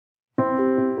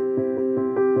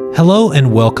Hello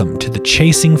and welcome to the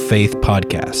Chasing Faith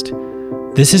podcast.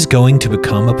 This is going to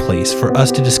become a place for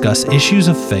us to discuss issues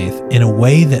of faith in a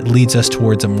way that leads us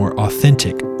towards a more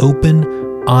authentic,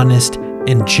 open, honest,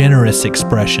 and generous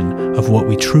expression of what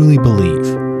we truly believe.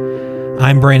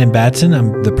 I'm Brandon Batson.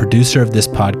 I'm the producer of this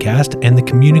podcast and the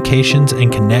Communications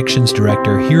and Connections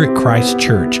Director here at Christ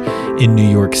Church in New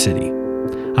York City.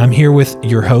 I'm here with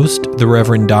your host, the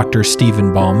Reverend Dr.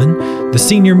 Stephen Ballman, the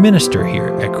senior minister here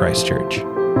at Christ Church.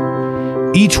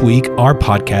 Each week, our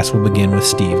podcast will begin with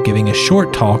Steve giving a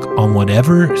short talk on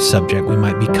whatever subject we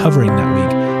might be covering that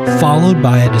week, followed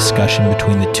by a discussion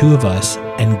between the two of us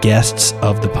and guests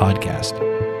of the podcast.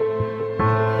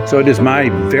 So it is my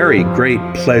very great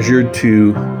pleasure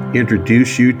to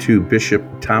introduce you to Bishop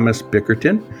Thomas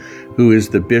Bickerton, who is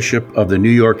the Bishop of the New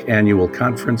York Annual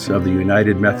Conference of the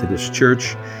United Methodist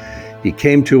Church. He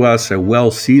came to us a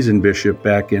well-seasoned bishop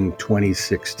back in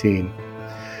 2016.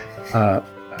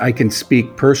 I can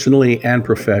speak personally and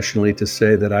professionally to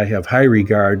say that I have high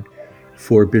regard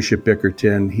for Bishop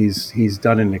Bickerton. He's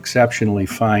done an exceptionally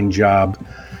fine job,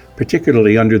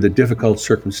 particularly under the difficult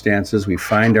circumstances we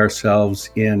find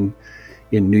ourselves in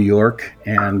New York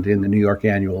and in the New York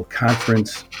Annual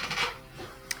Conference.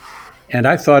 And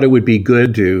I thought it would be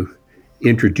good to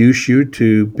introduce you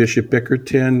to Bishop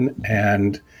Bickerton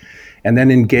and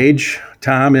then engage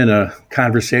Tom in a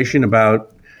conversation about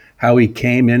how he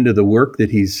came into the work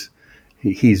that he's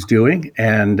doing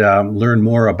and learn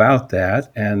more about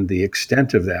that and the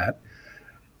extent of that,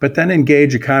 but then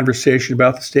engage a conversation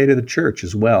about the state of the church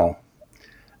as well.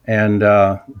 And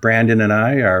Brandon and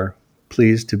I are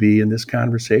pleased to be in this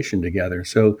conversation together.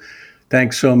 So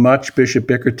thanks so much, Bishop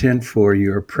Bickerton, for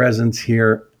your presence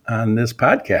here on this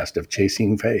podcast of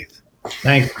Chasing Faith.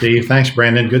 Thanks, Steve. Thanks,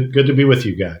 Brandon. Good to be with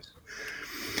you guys.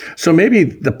 So maybe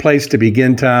the place to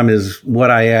begin, Tom, is what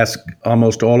I ask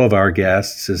almost all of our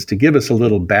guests, is to give us a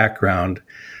little background.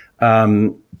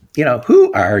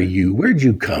 Who are you? Where'd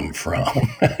you come from?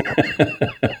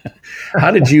 How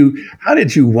did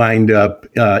you wind up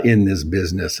in this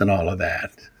business and all of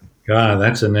that? God,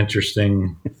 that's an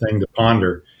interesting thing to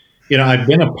ponder. I've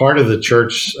been a part of the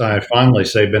church. I fondly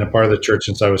say been a part of the church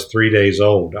since I was 3 days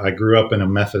old. I grew up in a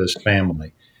Methodist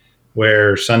family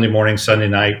where Sunday morning, Sunday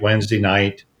night, Wednesday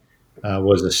night,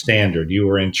 was a standard. You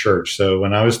were in church. So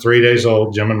when I was 3 days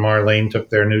old, Jim and Marlene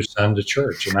took their new son to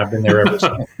church, and I've been there ever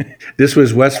since. This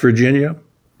was West Virginia?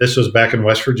 This was back in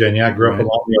West Virginia. I grew up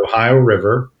along the Ohio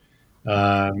River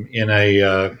in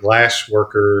a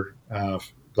glassworker's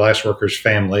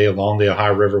family along the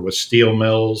Ohio River with steel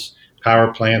mills,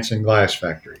 power plants, and glass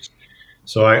factories.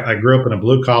 So I grew up in a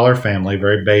blue-collar family,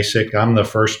 very basic. I'm the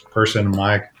first person in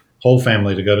my whole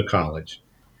family to go to college.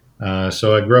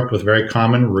 So I grew up with very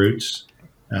common roots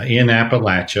in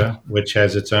Appalachia, which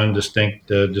has its own distinct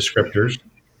descriptors.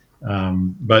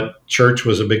 But church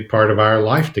was a big part of our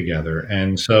life together.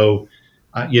 And so,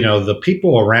 the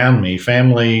people around me,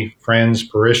 family, friends,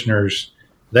 parishioners,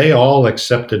 they all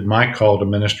accepted my call to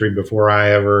ministry before I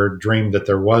ever dreamed that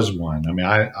there was one. I mean,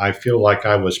 I feel like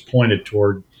I was pointed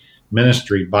toward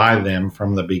ministry by them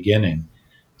from the beginning.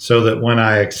 So that when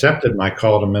I accepted my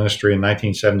call to ministry in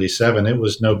 1977, it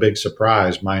was no big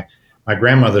surprise. My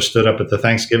grandmother stood up at the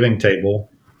Thanksgiving table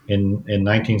in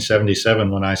 1977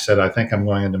 when I said, I think I'm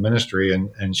going into ministry.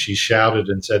 And she shouted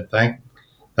and said,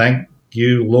 thank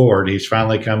you, Lord. He's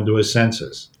finally come to his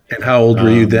senses. And how old were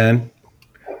you then?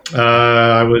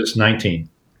 I was 19.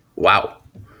 Wow.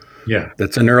 Yeah.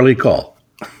 That's an early call.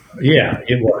 Yeah,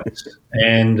 it was.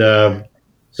 And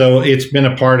so it's been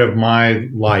a part of my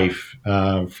life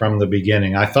from the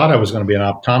beginning. I thought I was going to be an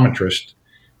optometrist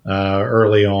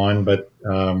early on, but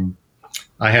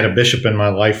I had a bishop in my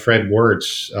life, Fred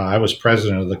Wirtz. I was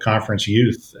president of the conference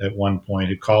youth at one point,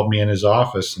 who called me in his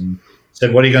office and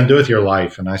said, what are you going to do with your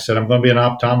life? And I said, I'm going to be an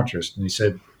optometrist. And he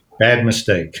said, bad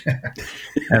mistake.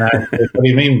 And I said, what do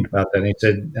you mean about that? And he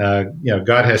said,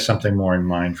 God has something more in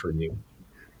mind for you.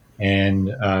 And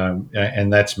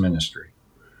that's ministry.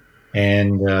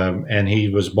 And he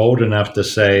was bold enough to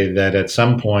say that at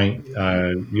some point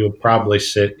you'll probably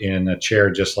sit in a chair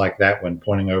just like that one,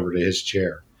 pointing over to his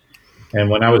chair. And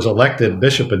when I was elected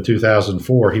bishop in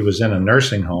 2004, he was in a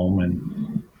nursing home,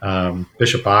 and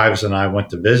Bishop Ives and I went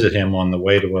to visit him on the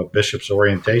way to a bishop's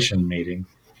orientation meeting.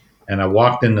 And I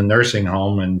walked in the nursing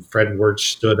home, and Fred Wirtz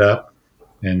stood up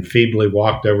and feebly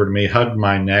walked over to me, hugged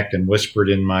my neck, and whispered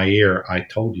in my ear, I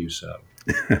told you so.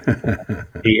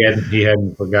 He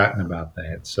hadn't forgotten about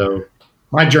that. So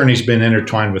my journey's been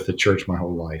intertwined with the church my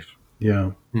whole life.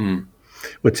 Yeah.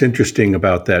 What's interesting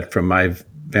about that from my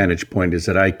vantage point is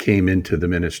that I came into the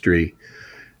ministry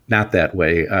not that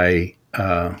way. I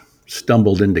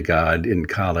stumbled into God in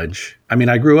college. I mean,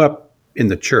 I grew up in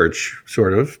the church,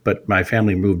 sort of, but my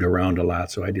family moved around a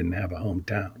lot, so I didn't have a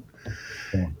hometown.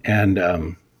 Yeah.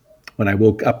 And when I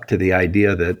woke up to the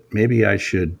idea that maybe I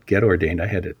should get ordained, I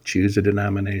had to choose a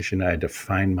denomination. I had to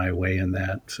find my way in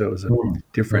that. So it was a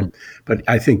different, but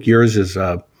I think yours is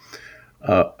a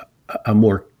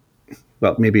more,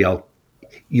 well, maybe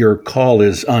your call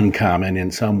is uncommon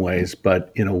in some ways,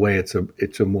 but in a way it's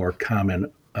a more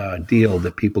common deal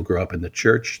that people grow up in the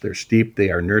church. They're steeped, they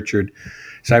are nurtured.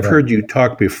 So I've heard you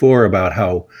talk before about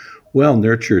how well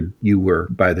nurtured you were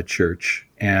by the church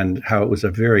and how it was a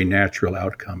very natural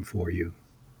outcome for you.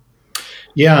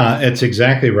 Yeah, it's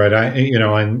exactly right.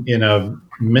 In a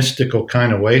mystical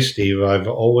kind of way, Steve, I've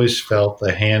always felt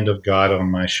the hand of God on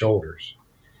my shoulders.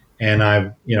 And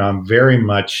I'm very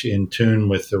much in tune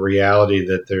with the reality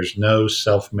that there's no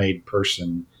self-made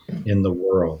person in the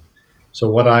world. So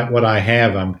what I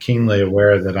have, I'm keenly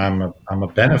aware that I'm a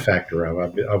benefactor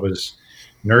of. I was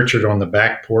nurtured on the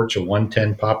back porch of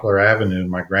 110 Poplar Avenue,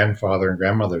 my grandfather and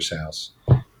grandmother's house,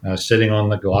 sitting on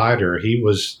the glider.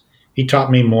 He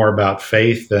taught me more about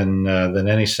faith than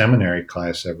any seminary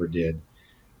class ever did.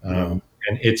 And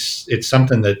it's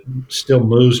something that still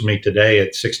moves me today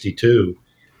at 62.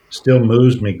 Still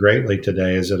moves me greatly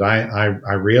today is that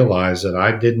I realize that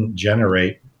I didn't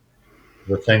generate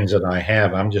the things that I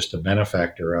have. I'm just a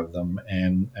benefactor of them,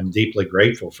 and I'm deeply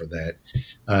grateful for that.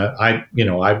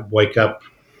 I wake up,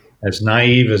 as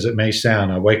naive as it may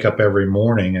sound, I wake up every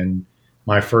morning and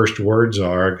my first words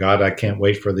are, God, I can't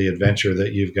wait for the adventure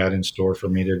that you've got in store for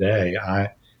me today.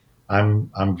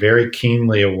 I'm very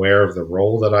keenly aware of the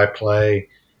role that I play,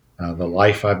 the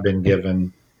life I've been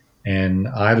given, and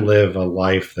I live a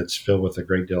life that's filled with a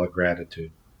great deal of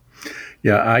gratitude.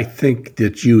 Yeah, I think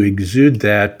that you exude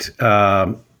that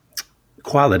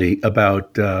quality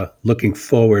about looking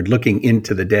forward, looking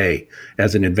into the day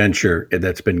as an adventure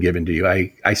that's been given to you.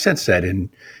 I sense that in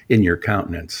your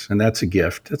countenance, and that's a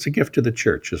gift. That's a gift to the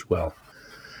church as well.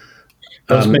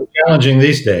 Well, it's been challenging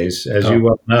these days, as you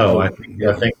well know. I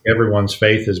think everyone's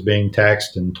faith is being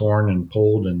taxed and torn and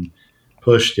pulled and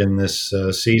pushed in this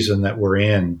season that we're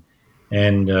in.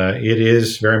 And it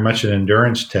is very much an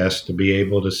endurance test to be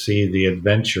able to see the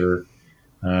adventure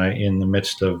in the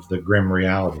midst of the grim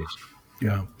realities.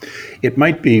 Yeah. It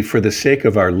might be, for the sake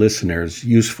of our listeners,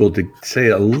 useful to say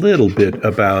a little bit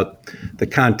about the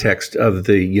context of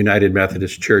the United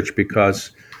Methodist Church,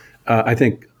 because I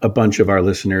think a bunch of our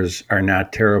listeners are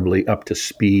not terribly up to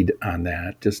speed on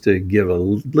that, just to give a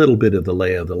little bit of the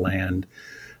lay of the land.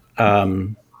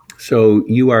 So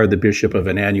you are the bishop of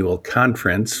an annual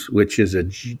conference, which is a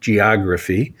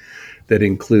geography that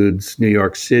includes New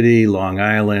York City, Long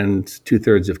Island,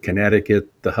 2/3 of Connecticut,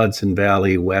 the Hudson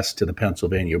Valley west to the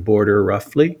Pennsylvania border,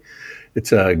 roughly.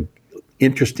 It's a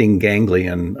interesting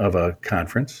ganglion of a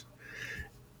conference.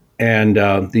 And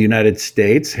the United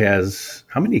States has,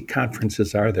 how many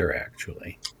conferences are there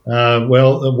actually?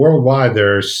 Well, worldwide,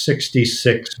 there are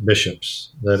 66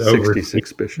 bishops that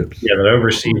 66 bishops. Yeah, that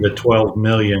oversee the 12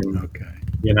 million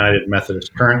United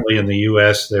Methodists. Currently in the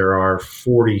U.S., there are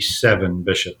 47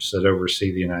 bishops that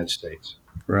oversee the United States.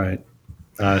 Right.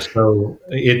 So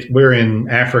we're in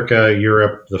Africa,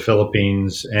 Europe, the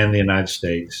Philippines, and the United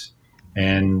States.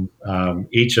 And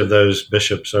each of those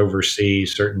bishops oversee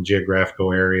certain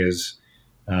geographical areas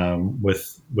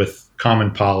with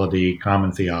common polity,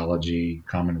 common theology,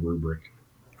 common rubric.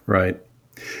 Right.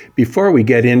 Before we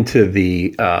get into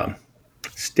the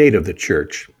state of the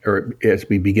church, or as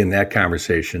we begin that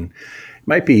conversation, it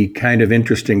might be kind of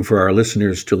interesting for our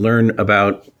listeners to learn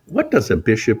about, what does a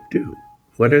bishop do?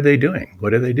 What are they doing?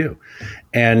 What do they do?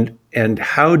 And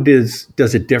how does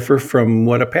it differ from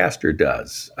what a pastor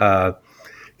does?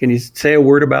 Can you say a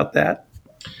word about that?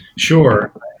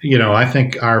 Sure. I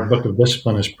think our Book of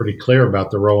Discipline is pretty clear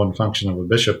about the role and function of a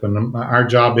bishop, and our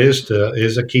job is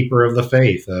a keeper of the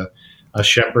faith, a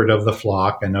shepherd of the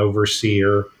flock, an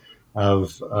overseer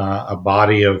of a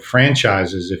body of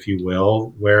franchises, if you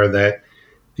will, where that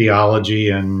theology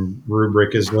and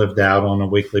rubric is lived out on a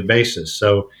weekly basis.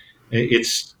 So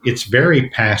it's very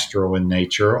pastoral in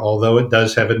nature, although it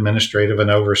does have administrative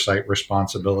and oversight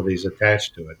responsibilities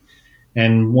attached to it.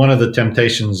 And one of the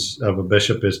temptations of a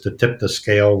bishop is to tip the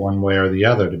scale one way or the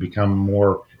other, to become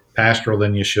more pastoral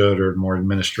than you should or more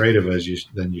administrative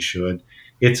than you should.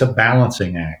 It's a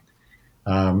balancing act.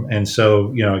 And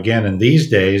so, again, in these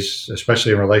days,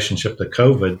 especially in relationship to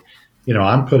COVID,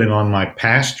 I'm putting on my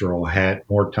pastoral hat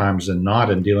more times than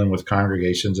not and dealing with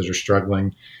congregations that are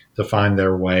struggling to find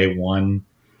their way one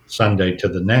Sunday to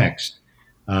the next.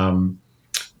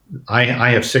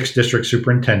 I have 6 district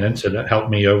superintendents that help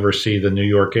me oversee the New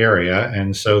York area,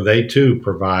 and so they too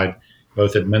provide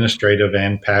both administrative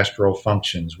and pastoral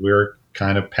functions. We're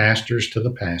kind of pastors to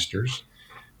the pastors,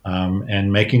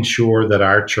 and making sure that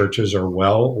our churches are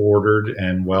well ordered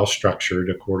and well structured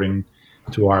according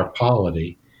to our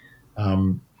polity.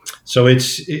 Um, so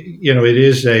it's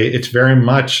very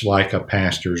much like a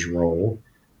pastor's role.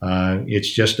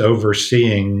 It's just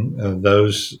overseeing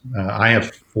those. I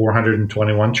have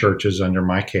 421 churches under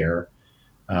my care,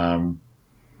 an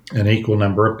equal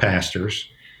number of pastors.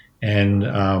 And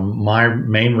my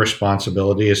main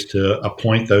responsibility is to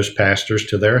appoint those pastors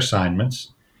to their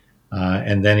assignments,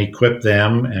 and then equip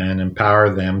them and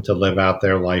empower them to live out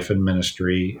their life and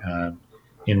ministry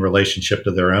in relationship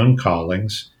to their own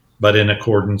callings, but in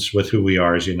accordance with who we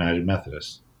are as United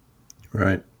Methodists.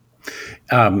 Right.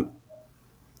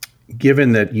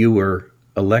 Given that you were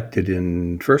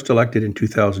first elected in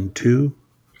 2002?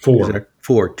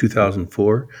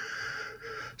 2004.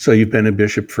 So you've been a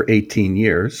bishop for 18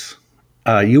 years.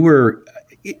 You were,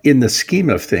 in the scheme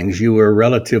of things, you were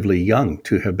relatively young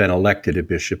to have been elected a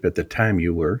bishop at the time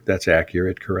you were. That's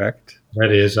accurate, correct?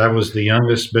 That is. I was the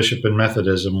youngest bishop in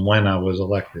Methodism when I was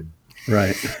elected.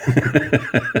 Right.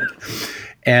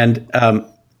 And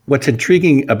what's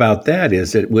intriguing about that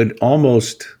is it would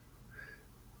almost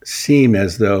seem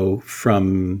as though,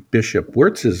 from Bishop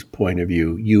Wirtz's point of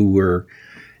view, you were,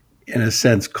 in a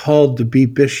sense, called to be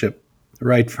bishop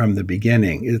right from the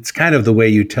beginning. It's kind of the way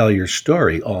you tell your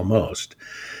story, almost,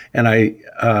 and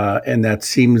that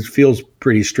feels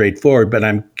pretty straightforward. But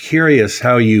I'm curious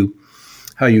how you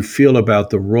feel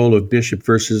about the role of bishop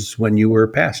versus when you were a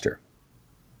pastor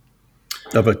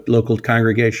of a local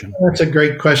congregation. That's a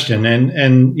great question, and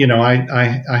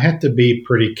I have to be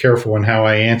pretty careful in how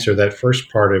I answer that first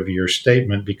part of your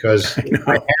statement, because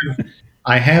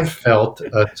I have felt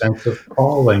a sense of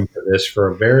calling to this for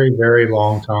a very, very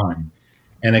long time.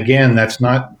 And again, that's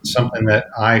not something that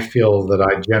I feel that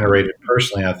I generated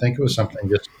personally. I think it was something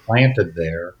just planted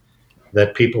there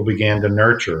that people began to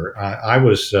nurture. I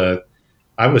was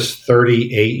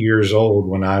 38 years old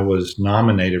when I was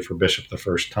nominated for bishop the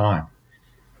first time.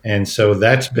 And so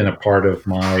that's been a part of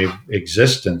my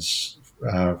existence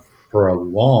for a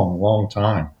long, long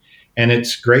time. And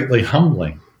it's greatly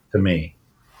humbling to me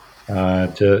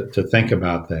to think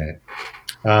about that.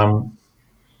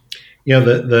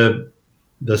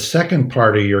 The second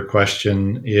part of your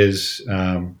question is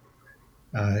I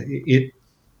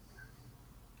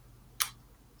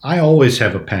always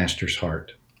have a pastor's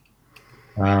heart,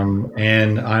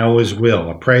 and I always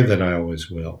will. I pray that I always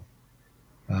will.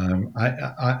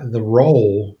 The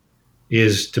role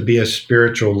is to be a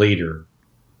spiritual leader,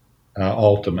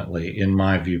 ultimately, in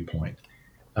my viewpoint.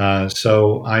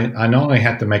 So I not only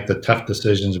have to make the tough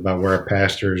decisions about where a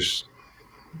pastor's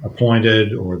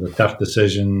appointed, or the tough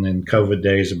decision in COVID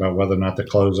days about whether or not to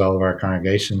close all of our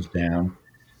congregations down.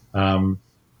 I'm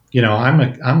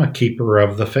a keeper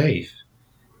of the faith,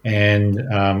 and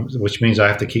which means I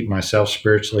have to keep myself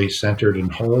spiritually centered and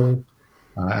whole.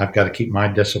 I've got to keep my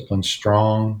discipline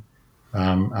strong.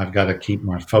 I've got to keep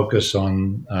my focus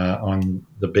on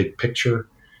the big picture.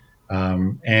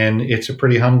 And it's a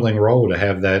pretty humbling role to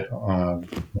have that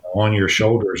on your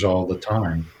shoulders all the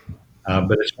time.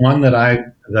 But it's one that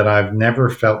I've never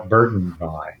felt burdened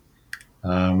by.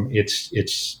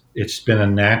 It's been a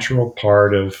natural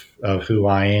part of who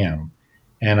I am,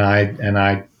 and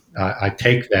I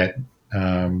take that.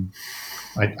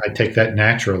 I take that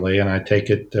naturally, and I take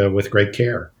it with great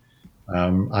care.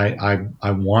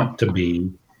 I want to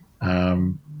be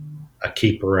a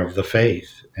keeper of the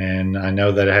faith, and I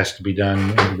know that it has to be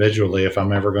done individually if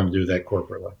I'm ever going to do that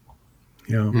corporately.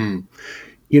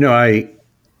 Yeah,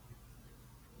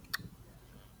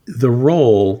 the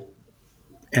role,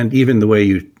 and even the way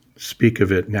you speak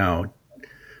of it now,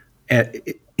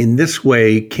 in this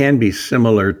way, can be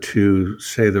similar to,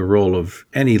 say, the role of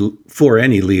any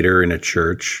leader in a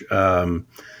church.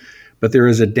 But there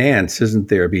is a dance, isn't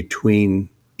there, between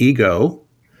ego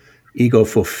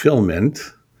fulfillment,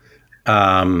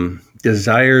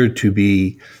 desire to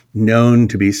be known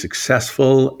to be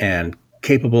successful and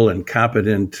capable and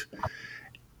competent,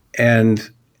 and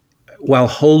while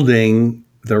holding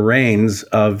the reins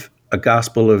of a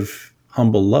gospel of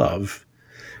humble love.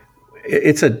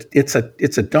 It's a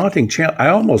daunting challenge. I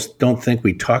almost don't think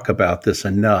we talk about this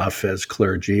enough as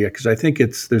clergy, because I think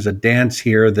there's a dance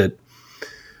here that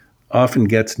often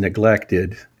gets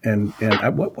neglected. And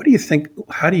what do you think?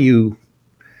 What do you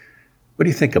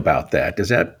think about that? Does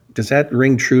that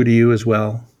ring true to you as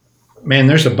well? Man,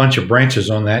 there's a bunch of branches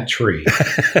on that tree.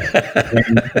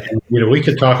 And we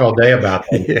could talk all day about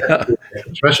Yeah. that,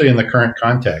 especially in the current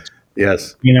context.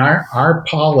 Yes. Our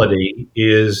polity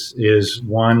is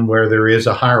one where there is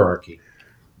a hierarchy.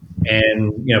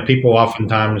 And, people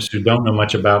oftentimes who don't know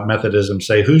much about Methodism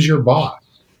say, "Who's your boss?"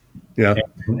 Yeah.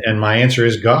 And my answer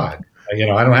is God. I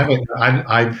don't have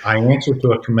I answer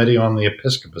to a committee on the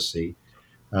episcopacy,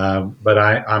 but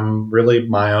I'm really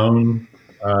my own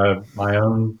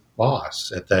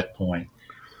boss at that point.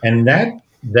 And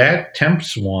that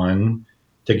tempts one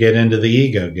to get into the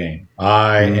ego game.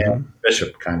 I am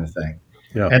bishop kind of thing.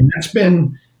 Yeah. And that's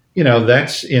been,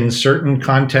 that's in certain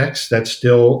contexts, that's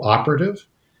still operative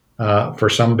for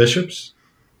some bishops.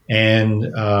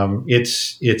 And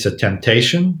it's a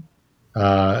temptation.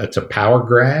 It's a power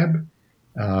grab.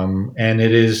 And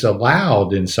it is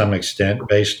allowed in some extent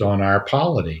based on our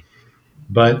polity.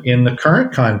 But in the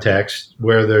current context,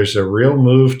 where there's a real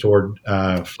move toward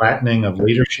flattening of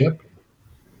leadership,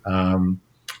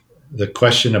 the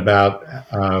question about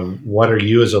what are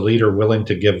you as a leader willing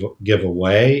to give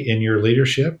away in your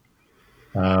leadership,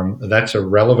 that's a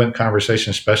relevant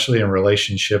conversation, especially in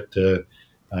relationship to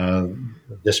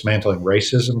dismantling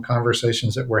racism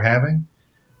conversations that we're having.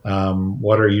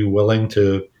 What are you willing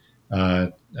to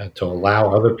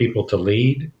allow other people to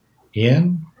lead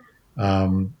in?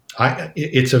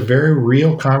 It's a very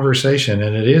real conversation,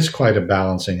 and it is quite a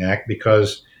balancing act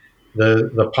because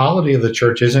the polity of the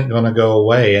church isn't going to go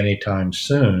away anytime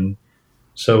soon.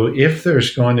 So if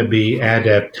there's going to be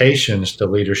adaptations to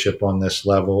leadership on this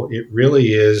level, it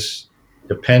really is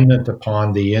dependent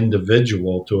upon the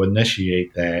individual to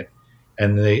initiate that.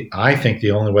 And I think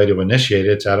the only way to initiate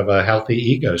it's out of a healthy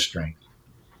ego strength,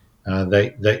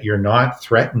 that you're not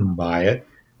threatened by it,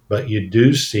 but you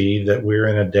do see that we're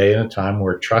in a day and a time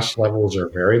where trust levels are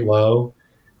very low.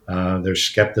 There's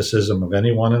skepticism of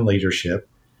anyone in leadership,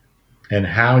 and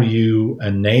how you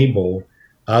enable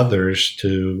others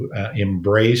to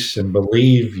embrace and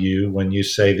believe you when you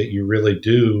say that you really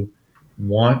do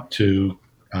want to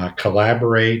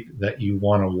collaborate, that you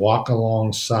want to walk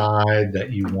alongside, that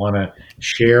you want to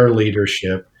share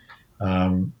leadership.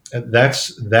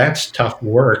 That's tough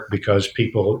work because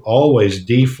people always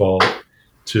default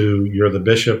to you're the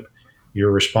bishop,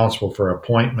 you're responsible for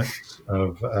appointments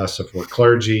of us if we're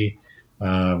clergy.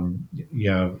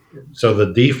 So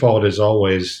the default is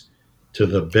always to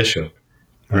the bishop.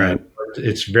 Right.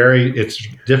 It's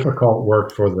difficult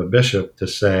work for the bishop to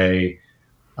say,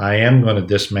 I am going to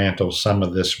dismantle some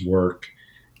of this work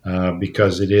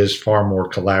because it is far more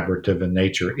collaborative in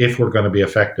nature if we're going to be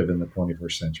effective in the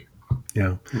 21st century.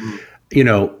 Yeah.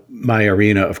 My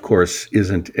arena, of course,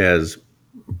 isn't as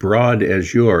broad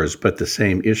as yours, but the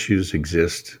same issues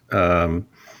exist. And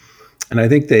I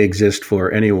think they exist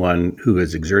for anyone who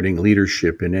is exerting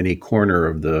leadership in any corner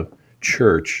of the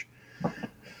church.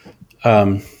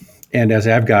 And as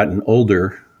I've gotten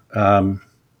older, I've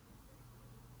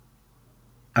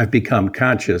become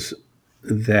conscious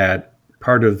that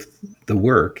part of the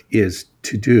work is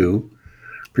to do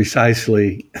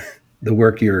precisely the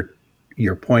work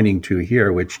you're pointing to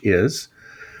here, which is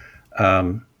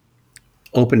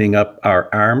opening up our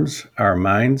arms, our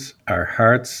minds, our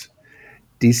hearts,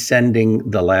 descending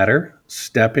the ladder,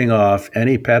 stepping off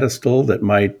any pedestal that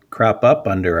might crop up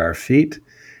under our feet,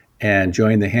 and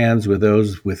join the hands with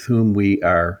those with whom we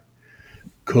are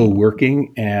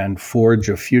co-working and forge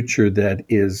a future that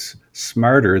is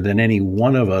smarter than any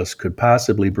one of us could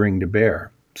possibly bring to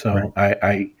bear. So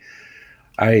right.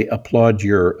 I applaud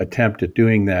your attempt at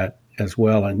doing that as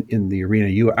well in the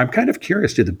arena. I'm kind of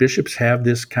curious, do the bishops have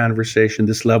this conversation,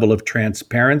 this level of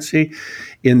transparency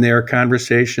in their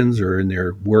conversations or in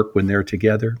their work when they're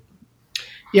together?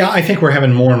 Yeah, I think we're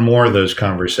having more and more of those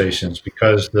conversations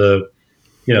because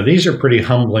these are pretty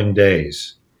humbling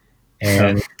days.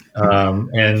 And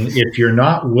if you're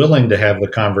not willing to have the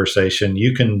conversation,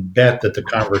 you can bet that the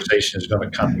conversation is going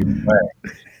to come your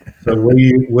way. So will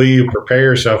you prepare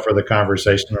yourself for the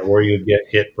conversation, or will you get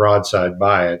hit broadside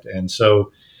by it? And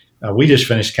so we just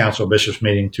finished Council of Bishops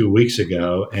meeting 2 weeks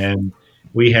ago, and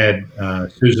we had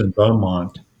Susan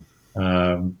Beaumont,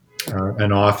 an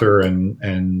author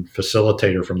and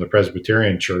facilitator from the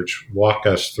Presbyterian Church, walk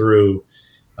us through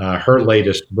her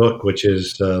latest book, which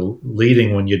is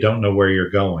Leading When You Don't Know Where You're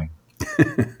Going.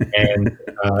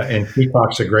 And she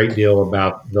talks a great deal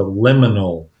about the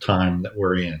liminal time that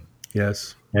we're in.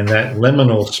 Yes. And that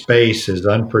liminal space is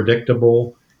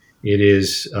unpredictable. It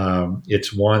is,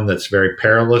 it's one that's very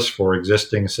perilous for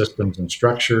existing systems and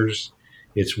structures.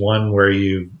 It's one where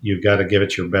you've got to give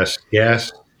it your best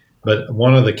guess. But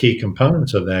one of the key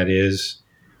components of that is,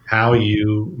 how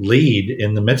you lead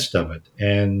in the midst of it.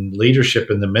 And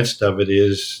leadership in the midst of it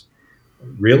is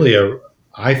really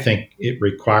I think it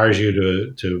requires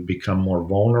you to become more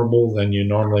vulnerable than you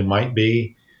normally might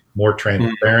be, more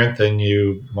transparent than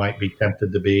you might be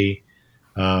tempted to be,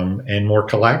 and more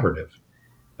collaborative.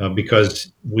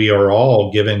 Because we are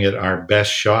all giving it our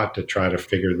best shot to try to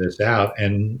figure this out,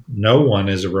 and no one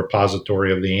is a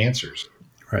repository of the answers.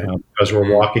 Right. Because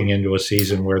we're walking into a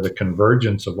season where the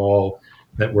convergence of all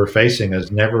that we're facing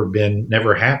has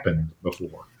never happened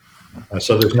before.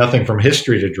 So there's nothing from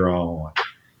history to draw on,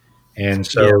 and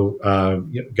so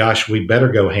gosh, we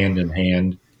better go hand in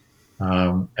hand,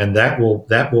 and that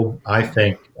will I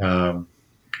think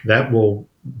that will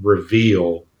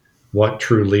reveal what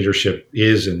true leadership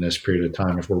is in this period of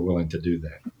time if we're willing to do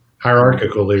that.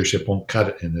 Hierarchical leadership won't cut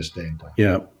it in this day and time.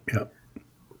 Yeah.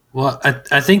 Well,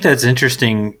 I think that's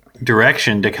interesting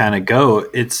direction to kind of go.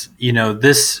 It's,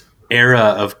 this era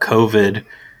of COVID,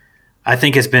 I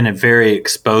think has been very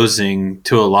exposing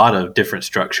to a lot of different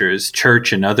structures,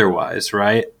 church and otherwise,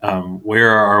 right?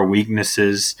 Where are our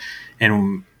weaknesses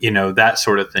and, that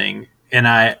sort of thing. And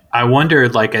I wonder,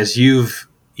 like, as you've,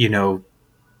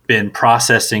 been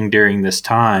processing during this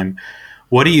time,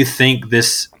 what do you think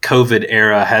this COVID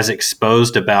era has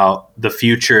exposed about the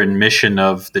future and mission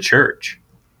of the church?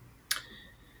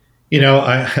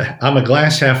 I'm a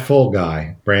glass half full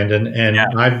guy, Brandon, and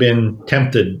I've been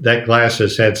tempted. That glass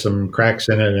has had some cracks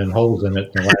in it and holes in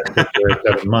it in the last 6 or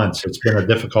 7 months. It's been a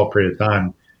difficult period of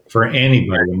time for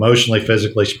anybody, emotionally,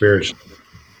 physically, spiritually.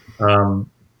 But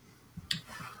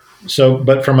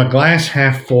from a glass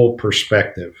half full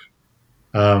perspective,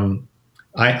 I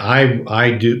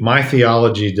do. My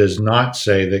theology does not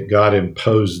say that God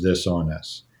imposed this on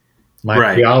us.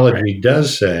 My theology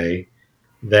does say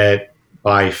that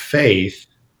by faith,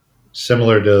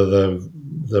 similar to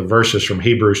the verses from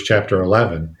Hebrews chapter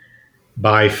 11,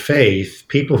 by faith,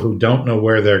 people who don't know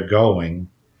where they're going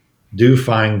do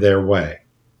find their way.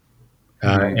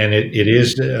 And it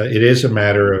is a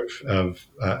matter of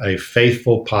a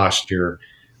faithful posture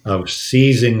of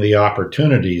seizing the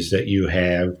opportunities that you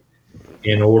have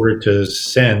in order to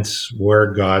sense where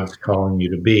God's calling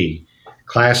you to be.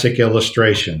 Classic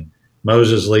illustration.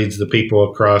 Moses leads the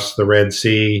people across the Red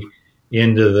Sea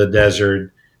into the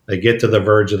desert. They get to the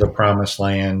verge of the promised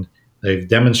land. They've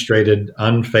demonstrated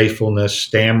unfaithfulness,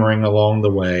 stammering along the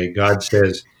way. God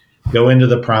says, go into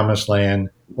the promised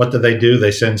land. What do?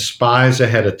 They send spies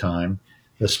ahead of time.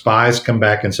 The spies come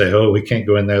back and say, oh, we can't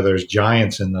go in there. There's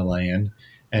giants in the land.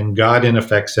 And God, in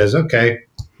effect, says, okay,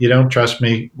 you don't trust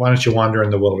me. Why don't you wander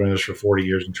in the wilderness for 40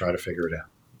 years and try to figure it out?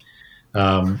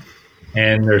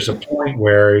 And there's a point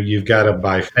where you've got to,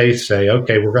 by faith, say,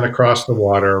 okay, we're going to cross the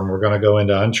water and we're going to go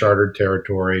into uncharted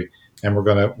territory, and we're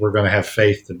going to have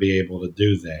faith to be able to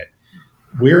do that.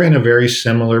 We're in a very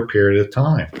similar period of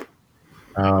time.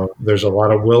 There's a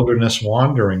lot of wilderness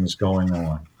wanderings going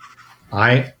on.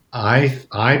 I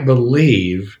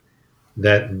believe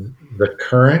that the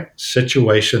current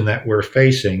situation that we're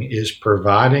facing is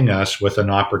providing us with an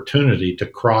opportunity to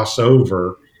cross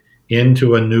over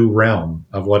into a new realm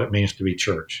of what it means to be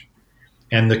church.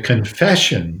 And the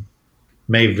confession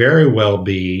may very well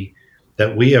be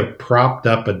that we have propped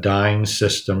up a dying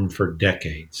system for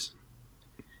decades.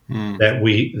 That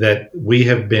we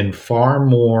have been far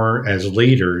more as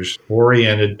leaders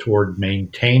oriented toward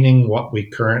maintaining what we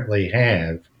currently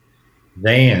have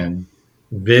than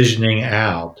visioning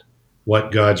out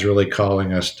what God's really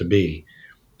calling us to be.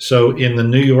 So in the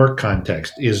New York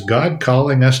context, is God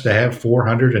calling us to have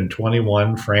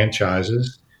 421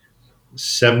 franchises,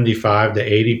 75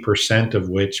 to 80% of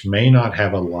which may not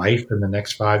have a life in the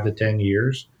next 5 to 10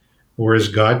 years? Or is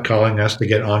God calling us to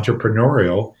get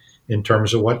entrepreneurial in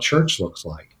terms of what church looks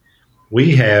like?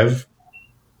 We have,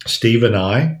 Steve and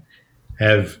I,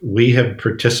 we have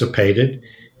participated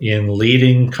in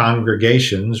leading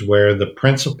congregations where the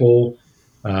principal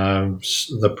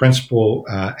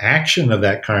action of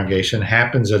that congregation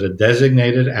happens at a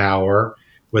designated hour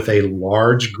with a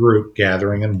large group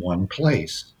gathering in one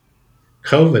place.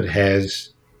 COVID has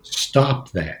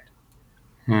stopped that.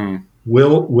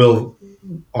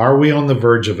 Are we on the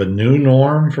verge of a new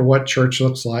norm for what church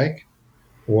looks like?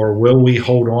 Or will we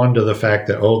hold on to the fact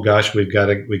that, oh gosh, we got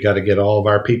to get all of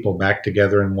our people back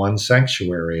together in one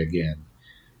sanctuary again?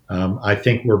 I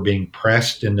think we're being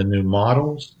pressed into new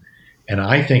models, and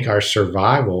I think our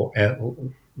survival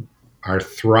and our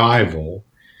thrival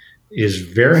is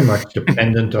very much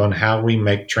dependent on how we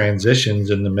make transitions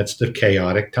in the midst of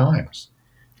chaotic times.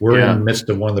 We're in the midst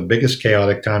of one of the biggest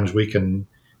chaotic times we can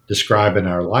describe in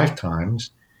our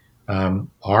lifetimes. What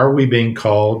are we being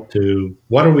called to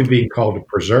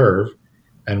preserve,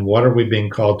 and what are we being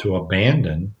called to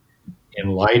abandon in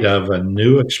light of a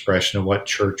new expression of what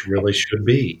church really should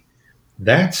be?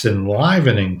 That's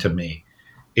enlivening to me.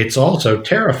 It's also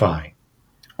terrifying.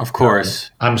 Of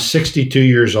course. I'm 62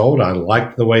 years old. I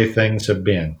like the way things have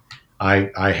been.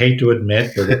 I hate to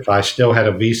admit that if I still had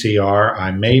a VCR, I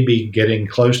may be getting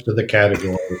close to the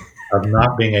category of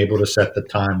not being able to set the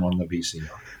time on the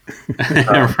VCR.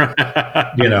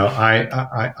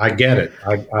 I get it.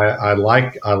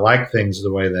 I like things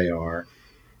the way they are.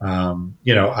 I'm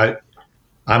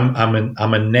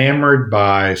enamored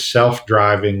by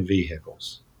self-driving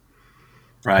vehicles,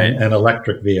 Right. and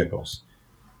electric vehicles.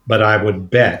 But I would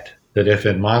bet that if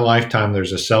in my lifetime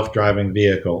there's a self-driving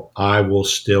vehicle, I will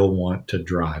still want to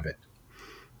drive it.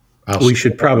 We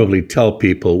should probably tell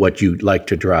people what you like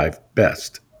to drive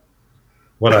best.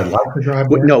 What I'd like to drive?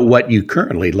 No, what you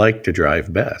currently like to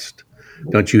drive best.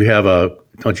 Don't you have a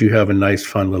nice,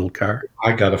 fun little car?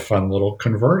 I got a fun little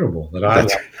convertible that I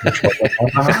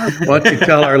like. Why don't you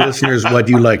tell our listeners what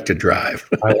you like to drive?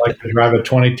 I like to drive a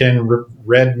 2010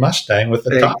 red Mustang with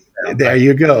the top down. There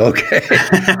you go. Okay.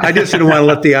 I just didn't want to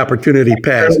let the opportunity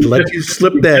pass to let you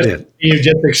slip that in. You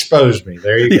just exposed me.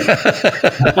 There you go.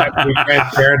 Be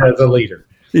transparent as a leader.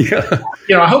 Yeah.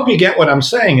 I hope you get what I'm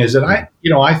saying is that I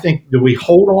think, do we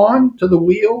hold on to the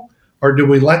wheel or do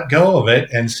we let go of it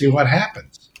and see what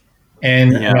happens?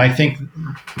 And I think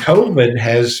COVID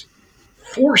has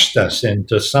forced us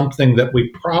into something that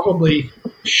we probably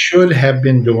should have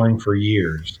been doing for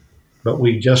years, but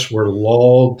we just were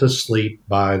lulled to sleep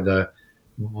by the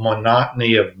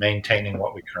monotony of maintaining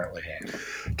what we currently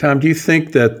have. Tom, do you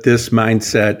think that this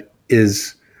mindset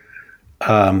is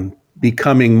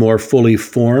becoming more fully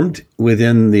formed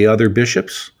within the other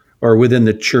bishops or within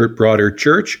the church, broader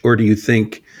church, or do you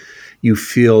think you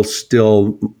feel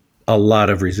still a lot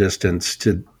of resistance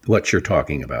to what you're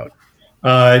talking about?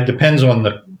 It depends on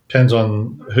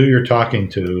who you're talking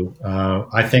to.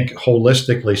 I think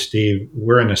holistically, Steve,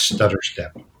 we're in a stutter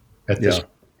step at this.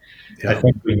 Yeah. I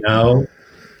think we know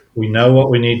what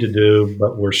we need to do,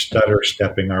 but we're stutter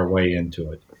stepping our way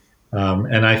into it.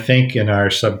 And I think in our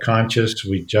subconscious,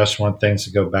 we just want things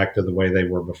to go back to the way they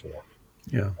were before.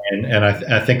 Yeah. And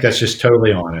I think that's just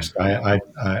totally honest. I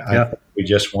think we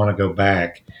just want to go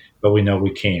back, but we know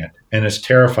we can't. And it's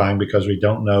terrifying because we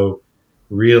don't know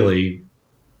really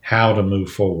how to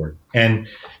move forward. And,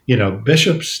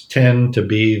 bishops tend to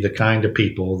be the kind of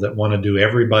people that want to do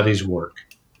everybody's work.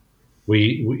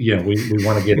 We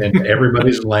want to get into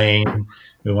everybody's lane.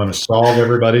 We want to solve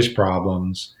everybody's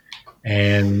problems.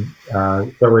 And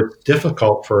so it's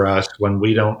difficult for us when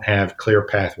we don't have clear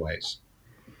pathways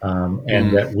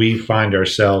and that we find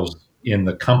ourselves in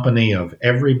the company of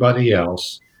everybody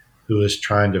else who is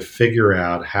trying to figure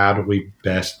out how do we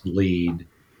best lead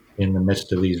in the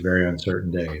midst of these very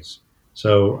uncertain days.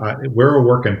 So we're a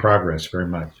work in progress very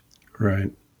much.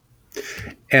 Right.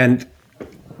 And,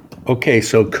 okay,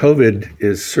 so COVID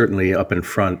is certainly up in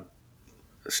front,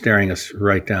 staring us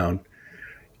right down.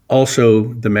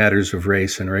 Also, the matters of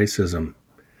race and racism.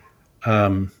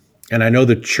 And I know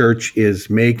the church is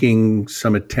making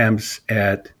some attempts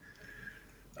at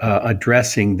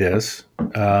addressing this,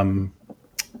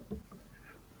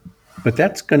 but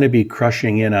that's going to be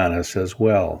crushing in on us as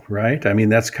well, right? I mean,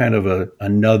 that's kind of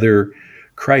another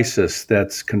crisis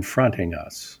that's confronting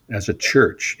us as a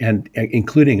church, and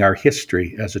including our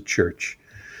history as a church.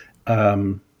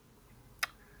 What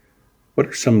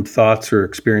are some thoughts or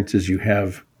experiences you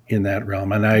have in that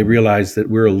realm? And I realize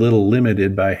that we're a little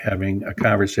limited by having a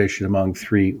conversation among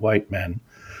three white men,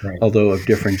 right, although of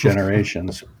different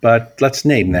generations. But let's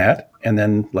name that, and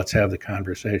then let's have the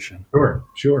conversation.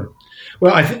 Sure.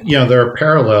 Well, I think there are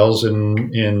parallels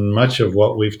in much of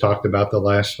what we've talked about the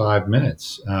last 5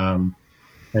 minutes, and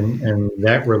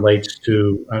that relates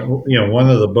to one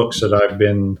of the books that I've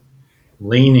been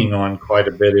leaning on quite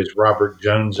a bit is Robert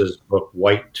Jones's book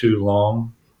White Too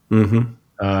Long. Mm-hmm.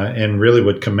 And really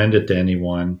would commend it to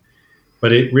anyone.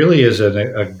 But it really is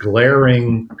a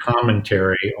glaring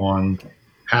commentary on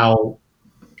how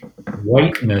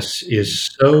whiteness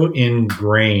is so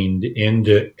ingrained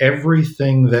into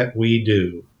everything that we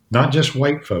do, not just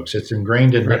white folks. It's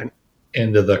ingrained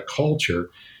into the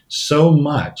culture so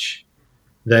much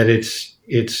that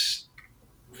it's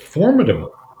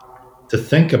formidable to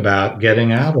think about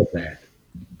getting out of that.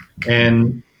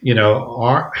 And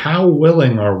how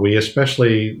willing are we,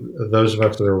 especially those of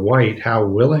us that are white, how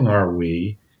willing are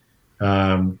we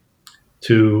to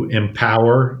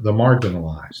empower the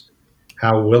marginalized?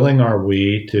 How willing are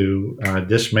we to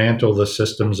dismantle the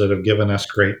systems that have given us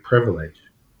great privilege?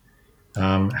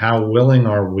 How willing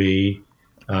are we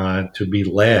to be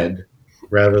led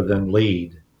rather than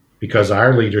lead? because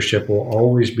our leadership will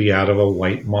always be out of a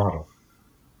white model.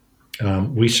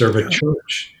 We serve a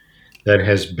church that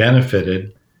has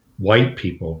benefited white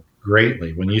people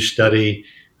greatly. When you study,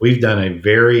 we've done a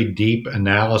very deep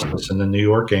analysis in the New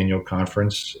York Annual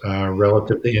Conference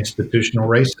relative to institutional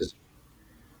racism.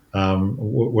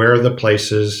 Where are the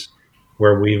places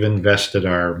where we've invested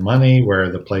our money? Where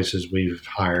are the places we've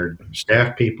hired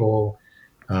staff people?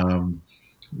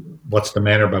 What's the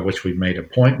manner by which we've made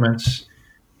appointments?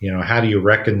 How do you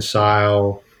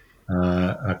reconcile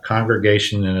a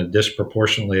congregation in a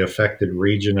disproportionately affected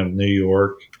region of New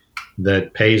York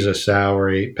that pays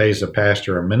a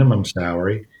pastor a minimum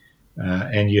salary,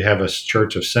 and you have a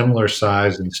church of similar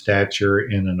size and stature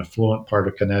in an affluent part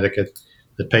of Connecticut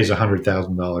that pays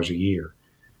 $100,000 a year?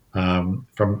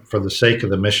 For the sake of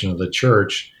the mission of the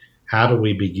church, how do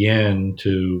we begin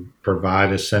to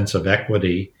provide a sense of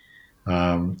equity,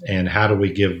 and how do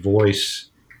we give voice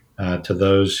to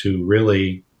those who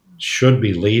really should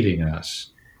be leading us?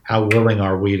 How willing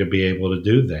are we to be able to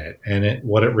do that? And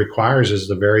what it requires is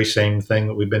the very same thing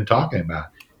that we've been talking about,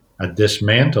 a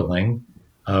dismantling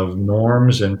of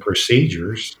norms and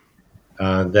procedures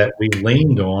that we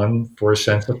leaned on for a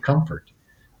sense of comfort.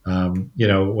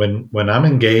 When I'm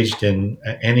engaged in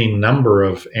any number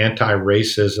of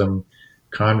anti-racism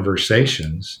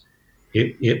conversations,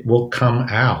 it will come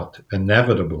out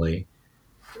inevitably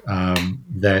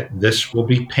that this will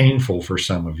be painful for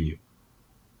some of you.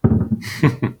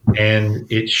 And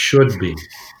it should be,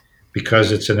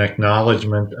 because it's an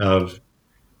acknowledgement of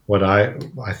what I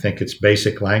think it's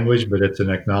basic language, but it's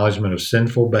an acknowledgement of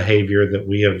sinful behavior that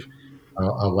we have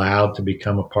allowed to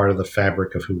become a part of the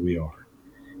fabric of who we are.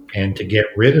 And to get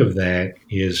rid of that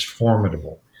is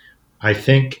formidable. I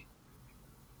think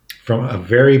from a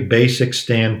very basic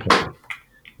standpoint,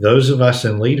 those of us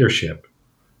in leadership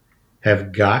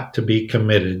have got to be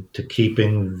committed to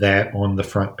keeping that on the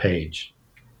front page.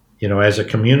 As a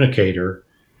communicator,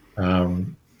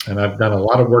 and I've done a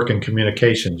lot of work in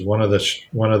communications, one of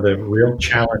the real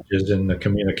challenges in the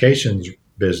communications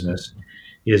business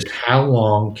is how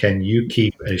long can you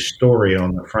keep a story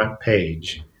on the front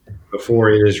page before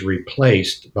it is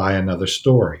replaced by another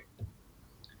story.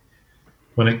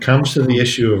 When it comes to the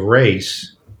issue of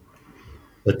race,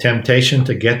 the temptation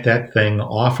to get that thing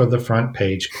off of the front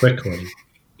page quickly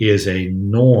is a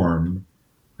norm,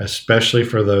 especially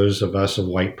for those of us of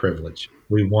white privilege.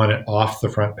 We want it off the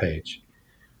front page.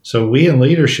 So we in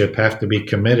leadership have to be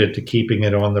committed to keeping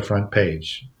it on the front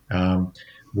page.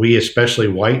 We, especially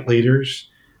white leaders,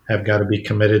 have got to be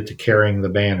committed to carrying the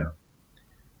banner.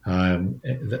 Carrying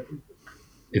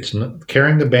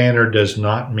the banner does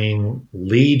not mean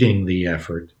leading the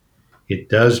effort. It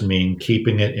does mean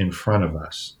keeping it in front of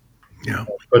us. Yeah.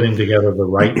 Putting together the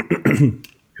right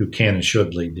who can and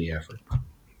should lead the effort.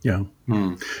 Yeah.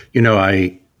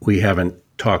 We haven't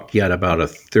talked yet about a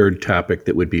third topic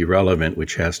that would be relevant,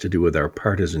 which has to do with our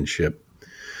partisanship,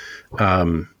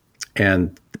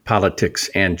 and politics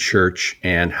and church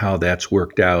and how that's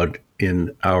worked out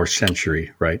in our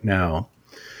century right now.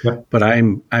 Yep. But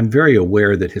I'm very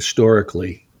aware that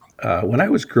historically, when I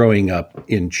was growing up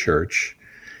in church,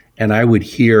 and I would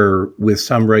hear with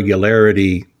some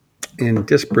regularity in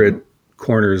disparate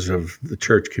corners of the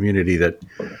church community that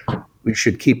we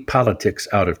should keep politics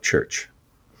out of church.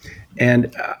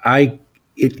 And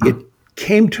it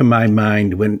came to my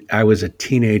mind when I was a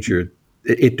teenager.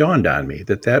 It dawned on me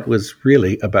that was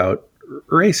really about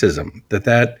racism,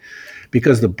 that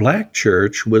because the black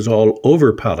church was all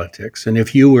over politics. And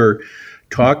if you were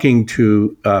talking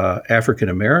to African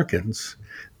Americans,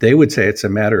 they would say it's a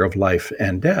matter of life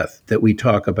and death that we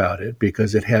talk about it,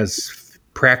 because it has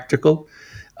practical,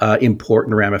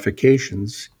 important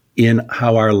ramifications in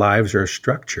how our lives are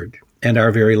structured, and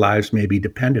our very lives may be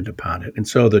dependent upon it. And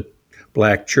so the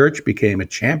black church became a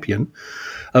champion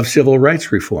of civil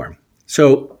rights reform.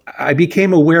 So I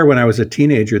became aware when I was a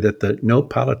teenager that the no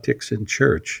politics in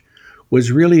church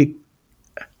was really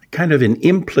kind of an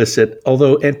implicit,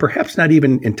 although, and perhaps not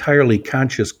even entirely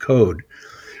conscious code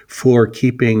for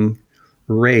keeping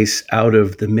race out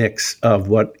of the mix of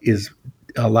what is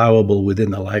allowable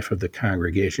within the life of the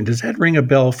congregation. Does that ring a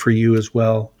bell for you as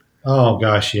well? Oh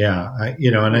gosh, yeah. And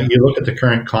you look at the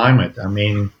current climate. I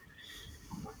mean,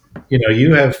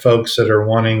 you have folks that are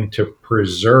wanting to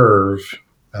preserve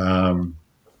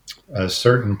a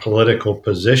certain political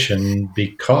position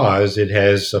because it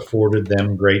has afforded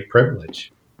them great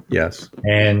privilege. Yes,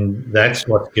 and that's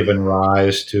what's given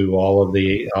rise to all of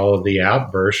the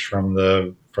outbursts from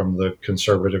the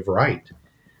conservative right.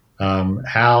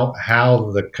 How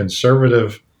the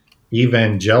conservative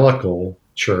evangelical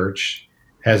church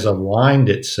has aligned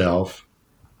itself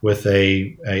with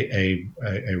a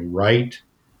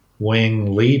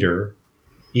right-wing leader,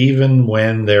 even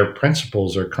when their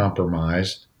principles are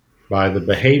compromised by the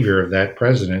behavior of that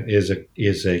president,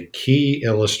 is a key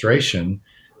illustration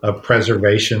of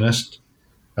preservationist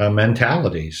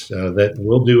mentalities that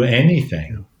will do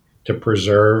anything to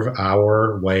preserve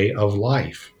our way of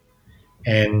life.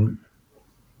 And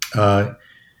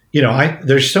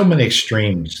there's so many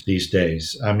extremes these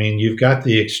days. I mean, you've got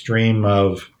the extreme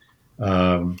of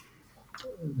the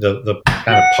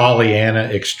kind of Pollyanna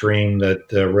extreme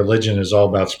that religion is all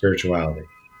about spirituality.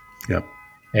 Yep.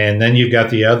 And then you've got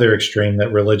the other extreme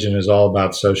that religion is all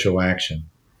about social action.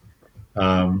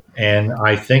 And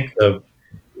I think the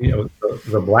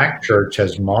Black church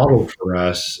has modeled for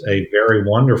us a very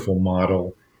wonderful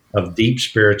model of deep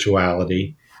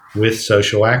spirituality with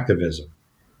social activism.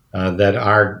 That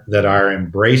our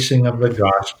embracing of the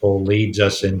gospel leads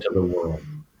us into the world,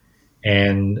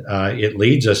 and it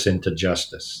leads us into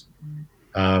justice.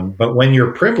 But when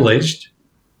you're privileged,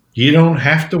 you don't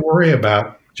have to worry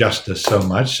about justice so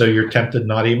much, so you're tempted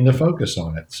not even to focus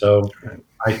on it. So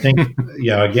I think,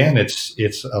 again,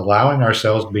 it's allowing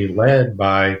ourselves to be led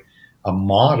by a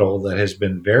model that has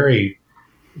been very,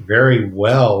 very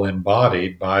well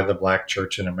embodied by the Black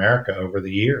church in America over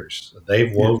the years.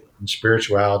 They've woven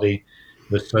spirituality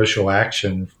with social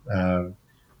action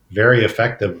very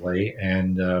effectively,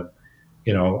 and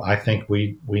I think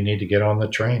we need to get on the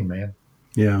train, man.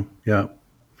 Yeah.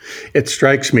 It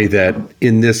strikes me that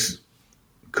in this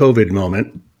COVID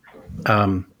moment,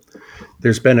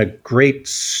 there's been a great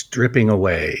stripping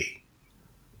away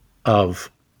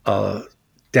of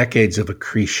decades of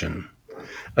accretion,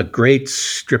 a great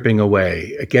stripping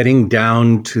away, getting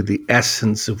down to the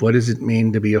essence of what does it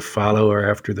mean to be a follower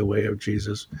after the way of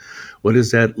Jesus? What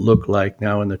does that look like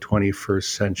now in the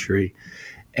 21st century?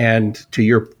 And to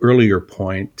your earlier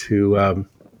point, to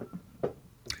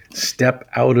step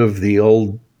out of the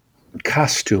old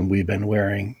costume we've been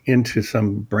wearing into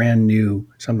something brand new.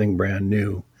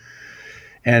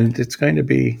 And that's going to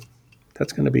be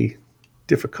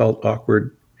difficult,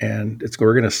 awkward, and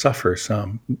we're going to suffer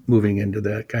some moving into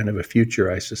that kind of a future,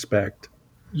 I suspect.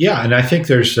 Yeah, and I think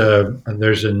there's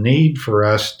a need for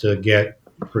us to get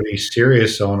pretty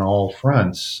serious on all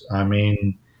fronts. I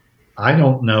mean, I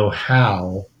don't know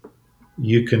how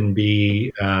you can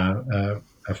be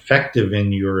effective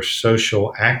in your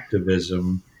social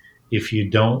activism if you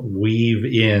don't weave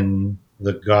in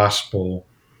the gospel.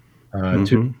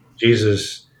 To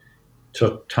Jesus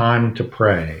took time to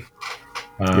pray.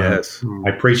 Yes.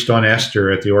 I preached on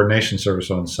Esther at the ordination service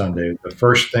on Sunday. The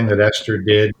first thing that Esther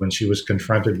did when she was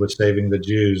confronted with saving the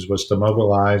Jews was to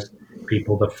mobilize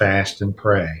people to fast and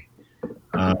pray.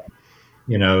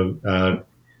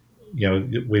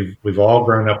 We've all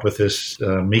grown up with this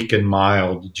meek and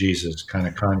mild Jesus kind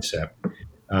of concept.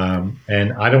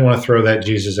 And I don't want to throw that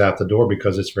Jesus out the door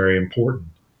because it's very important.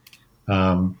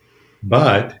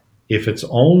 But if it's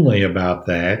only about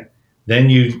that, then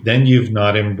you've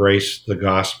not embraced the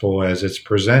gospel as it's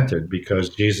presented, because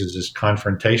Jesus is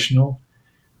confrontational.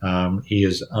 He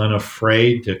is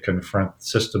unafraid to confront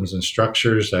systems and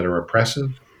structures that are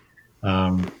oppressive.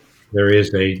 There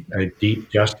is a deep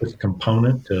justice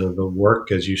component to the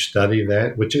work as you study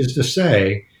that, which is to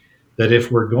say that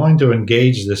if we're going to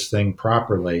engage this thing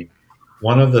properly,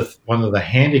 one of the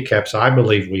handicaps I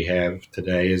believe we have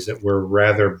today is that we're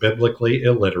rather biblically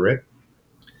illiterate.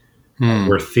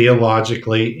 We're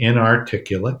theologically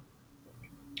inarticulate.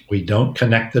 We don't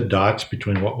connect the dots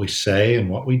between what we say and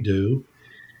what we do.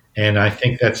 And I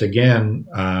think that's, again,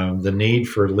 the need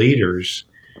for leaders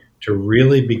to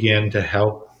really begin to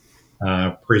help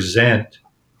present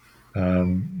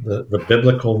the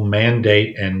biblical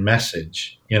mandate and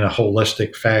message in a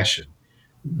holistic fashion.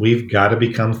 We've got to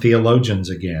become theologians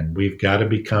again. We've got to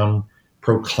become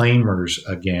proclaimers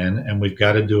again, and we've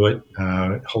got to do it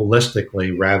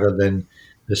holistically rather than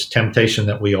this temptation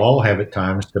that we all have at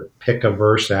times to pick a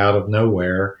verse out of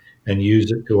nowhere and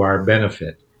use it to our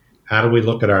benefit. How do we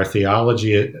look at our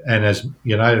theology? And as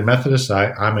United Methodists,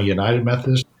 I'm a United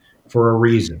Methodist for a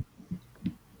reason.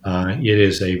 It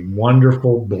is a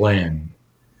wonderful blend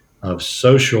of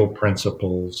social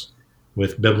principles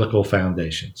with biblical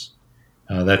foundations.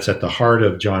 That's at the heart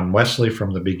of John Wesley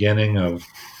from the beginning of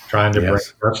trying to bring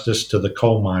justice to the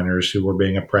coal miners who were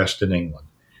being oppressed in England.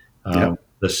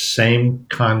 The same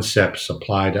concepts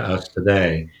apply to us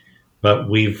today, but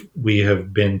we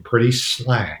have been pretty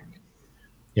slack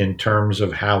in terms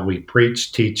of how we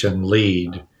preach, teach, and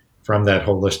lead from that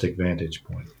holistic vantage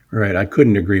point. Right. I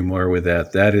couldn't agree more with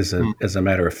that. That is, as a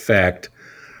matter of fact,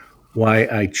 why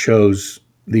I chose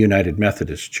the United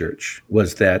Methodist Church,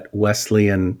 was that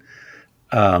Wesleyan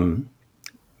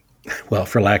well,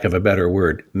 for lack of a better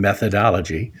word,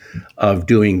 methodology of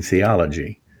doing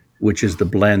theology, which is the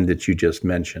blend that you just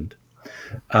mentioned.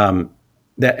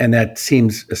 That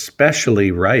seems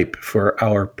especially ripe for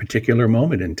our particular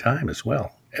moment in time as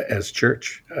well as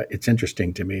church. It's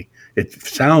interesting to me. It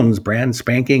sounds brand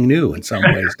spanking new in some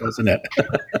ways, doesn't it?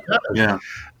 Yeah.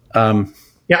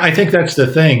 Yeah, I think that's the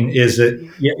thing is that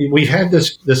we've had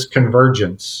this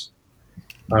convergence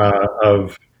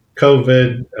of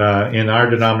COVID in our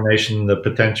denomination, the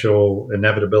potential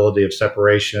inevitability of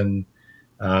separation,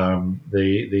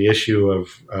 the issue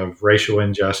of racial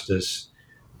injustice,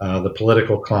 the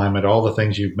political climate, all the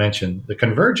things you've mentioned, the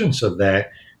convergence of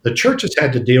that. The church has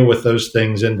had to deal with those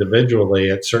things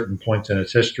individually at certain points in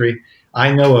its history.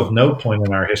 I know of no point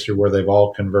in our history where they've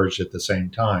all converged at the same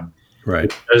time. Right.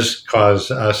 It does cause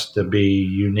us to be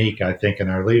unique, I think, in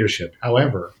our leadership.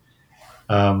 However,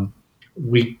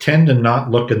 we tend to not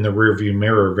look in the rearview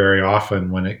mirror very often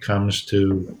when it comes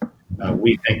to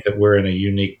we think that we're in a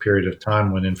unique period of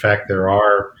time when, in fact, there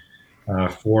are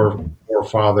four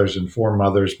fathers and four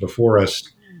mothers before us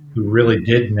who really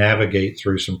did navigate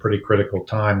through some pretty critical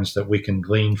times that we can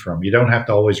glean from. You don't have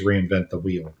to always reinvent the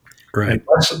wheel. Right. And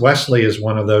Wesley is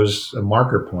one of those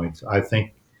marker points. I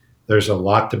think there's a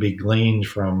lot to be gleaned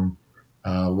from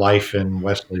life in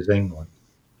Wesley's England.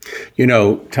 You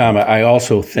know, Tom, I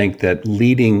also think that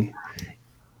leading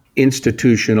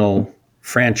institutional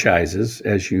franchises,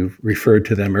 as you referred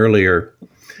to them earlier,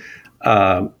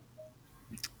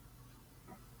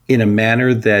 in a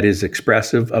manner that is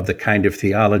expressive of the kind of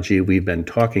theology we've been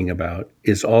talking about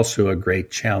is also a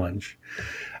great challenge.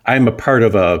 I'm a part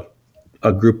of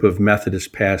a group of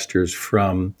Methodist pastors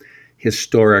from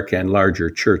historic and larger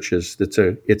churches.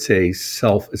 It's a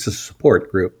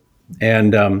support group.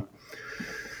 And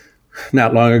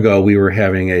not long ago, we were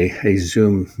having a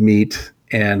Zoom meet,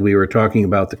 and we were talking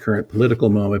about the current political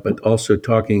moment, but also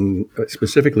talking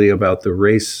specifically about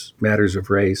the matters of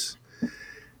race.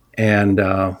 And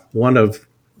one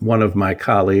of my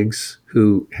colleagues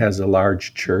who has a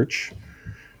large church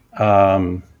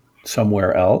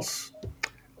somewhere else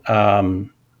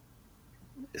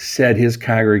said his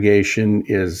congregation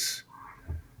is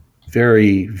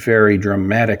very, very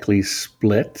dramatically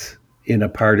split in a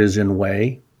partisan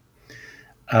way.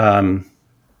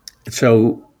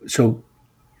 So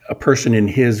a person in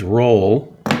his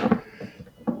role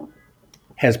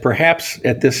has perhaps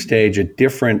at this stage a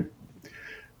different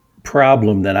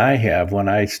problem than I have when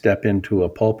I step into a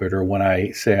pulpit or when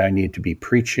I say I need to be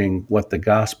preaching what the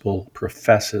gospel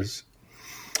professes.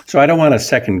 So I don't want to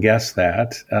second guess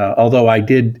that, although I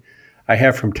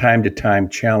have from time to time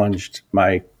challenged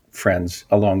my friends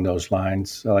along those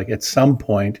lines. Like at some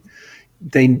point,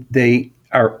 they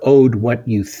are owed what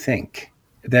you think.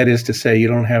 That is to say, you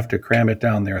don't have to cram it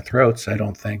down their throats, I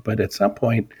don't think. But at some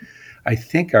point, I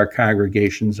think our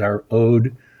congregations are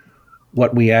owed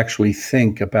what we actually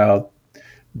think about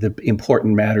the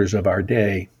important matters of our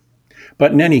day.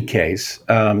 But in any case,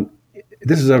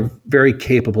 this is a very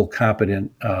capable,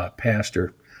 competent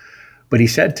pastor. But he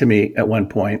said to me at one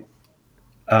point,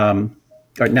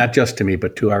 not just to me,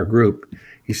 but to our group,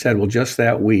 he said, well, just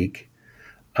that week,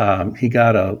 he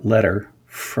got a letter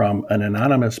from an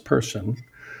anonymous person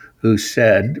who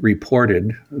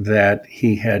reported that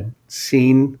he had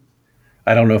seen,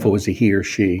 I don't know if it was a he or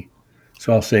she,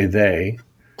 so I'll say they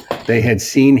had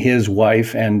seen his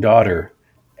wife and daughter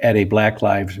at a Black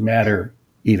Lives Matter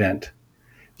event.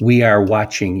 We are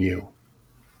watching you.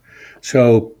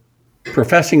 So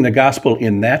professing the gospel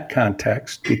in that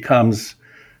context becomes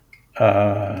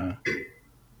a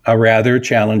rather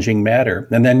challenging matter.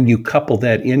 And then you couple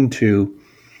that into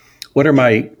what are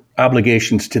my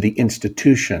obligations to the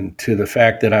institution, to the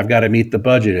fact that I've got to meet the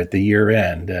budget at the year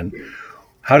end, and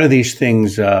how do these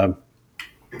things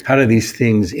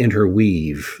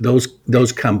interweave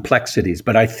those complexities?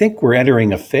 But I think we're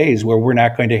entering a phase where we're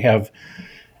not going to have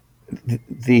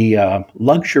the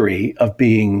luxury of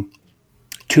being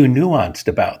too nuanced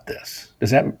about this.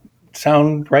 Does that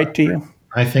sound right to you?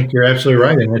 I think you're absolutely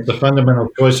right, and it's a fundamental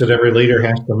choice that every leader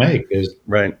has to make. Is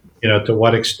right. To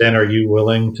what extent are you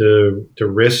willing to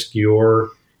risk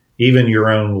even your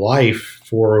own life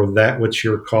for that which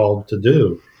you're called to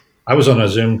do? I was on a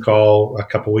Zoom call a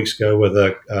couple of weeks ago with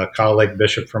a colleague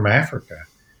bishop from Africa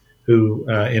who,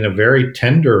 in a very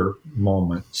tender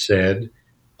moment, said,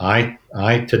 I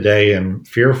today am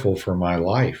fearful for my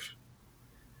life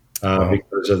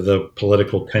because of the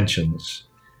political tensions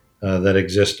that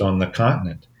exist on the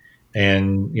continent.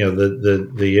 And,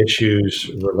 the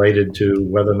issues related to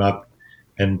whether or not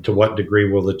and to what degree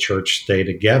will the church stay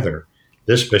together.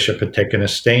 This bishop had taken a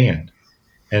stand.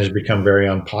 and has become very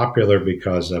unpopular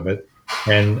because of it.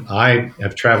 And I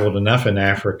have traveled enough in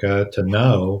Africa to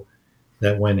know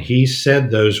that when he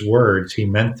said those words, he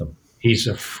meant them. He's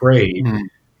afraid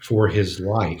for his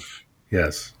life.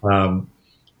 Yes.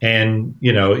 And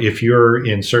if you're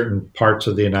in certain parts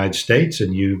of the United States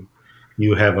and you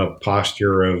have a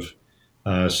posture of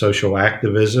social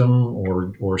activism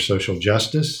or social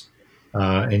justice,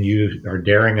 and you are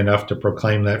daring enough to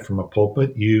proclaim that from a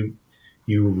pulpit, you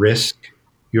risk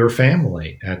your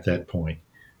family at that point.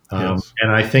 Yes.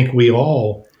 And I think we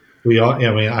all.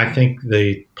 I think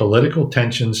the political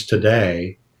tensions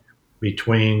today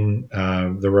between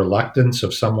the reluctance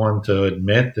of someone to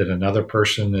admit that another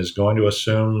person is going to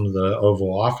assume the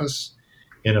Oval Office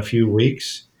in a few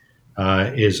weeks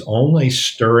is only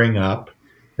stirring up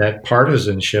that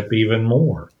partisanship even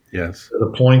more. Yes. To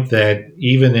the point that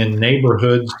even in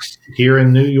neighborhoods here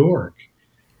in New York,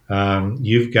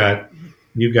 you've got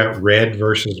red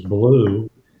versus blue.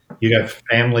 You got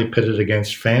family pitted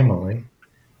against family.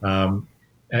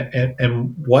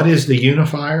 And what is the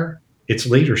unifier? It's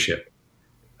leadership.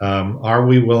 Are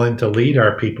we willing to lead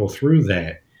our people through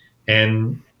that?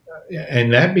 And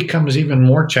that becomes even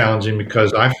more challenging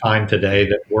because I find today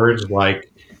that words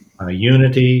like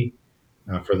unity,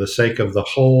 for the sake of the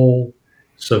whole,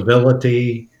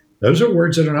 civility, those are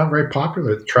words that are not very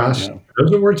popular. Trust, No.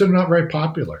 those are words that are not very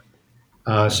popular.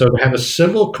 So to have a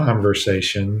civil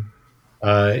conversation,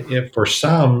 if for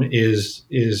some is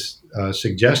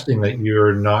suggesting that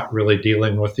you're not really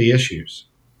dealing with the issues.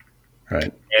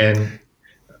 Right. And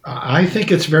I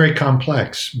think it's very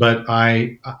complex, but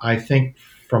I think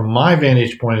from my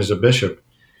vantage point as a bishop,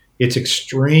 it's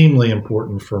extremely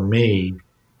important for me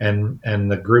and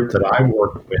the group that I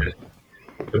work with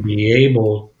to be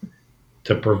able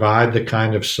to provide the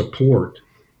kind of support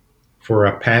for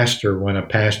a pastor when a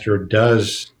pastor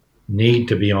does need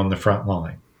to be on the front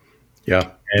line.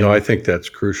 Yeah. And No, I think that's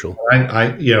crucial.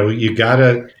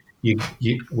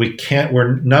 we can't,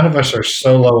 none of us are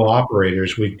solo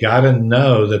operators. We've got to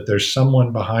know that there's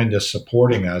someone behind us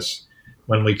supporting us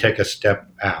when we take a step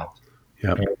out.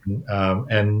 Yeah.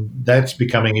 And that's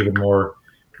becoming even more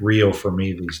real for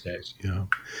me these days. Yeah.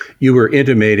 You were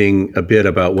intimating a bit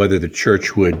about whether the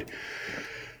church would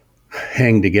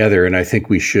hang together, and I think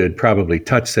we should probably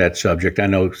touch that subject. I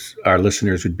know our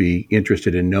listeners would be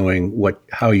interested in knowing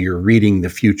how you're reading the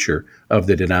future of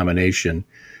the denomination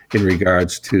in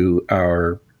regards to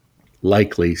our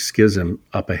likely schism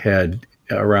up ahead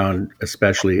around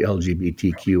especially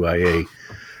LGBTQIA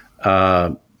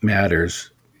matters.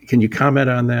 Can you comment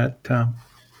on that, Tom?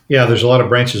 Yeah, there's a lot of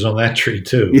branches on that tree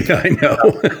too. Yeah, I know.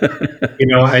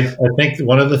 I think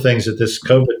one of the things at this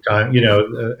COVID time,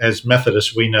 as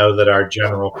Methodists, we know that our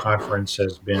general conference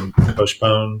has been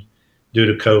postponed due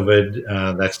to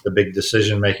COVID. That's the big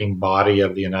decision-making body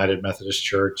of the United Methodist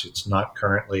Church. It's not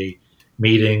currently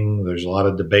meeting. There's a lot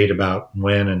of debate about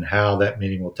when and how that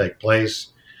meeting will take place.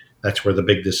 That's where the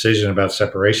big decision about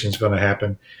separation is going to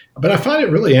happen. But I find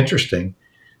it really interesting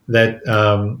that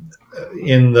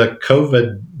in the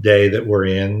COVID day that we're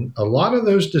in, a lot of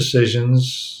those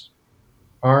decisions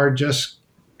are just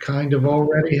kind of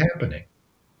already happening.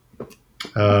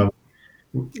 As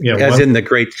in the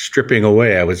great stripping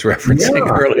away I was referencing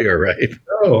earlier, right?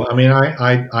 Oh, I mean,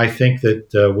 I think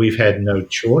that we've had no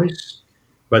choice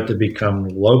but to become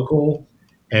local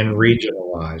and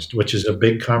regionalized, which is a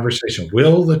big conversation.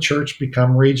 Will the church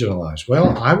become regionalized?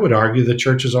 Well, I would argue the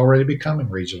church is already becoming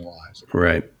regionalized.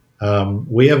 Right.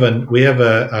 We have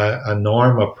a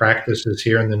norm of practices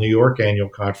here in the New York Annual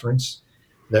Conference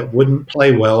that wouldn't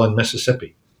play well in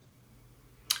Mississippi,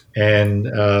 and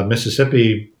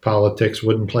Mississippi politics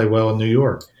wouldn't play well in New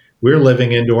York. We're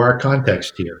living into our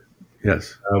context here.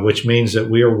 Yes. Which means that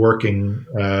we're working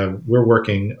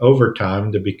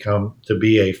overtime to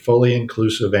be a fully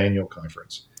inclusive annual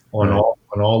conference on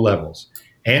all levels,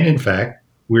 and in fact,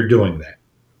 we're doing that.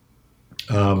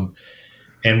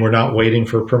 And we're not waiting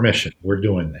for permission. We're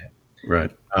doing that.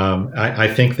 Right. I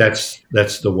think that's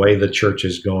the way the church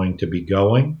is going to be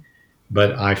going.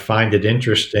 But I find it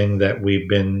interesting that we've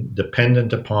been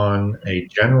dependent upon a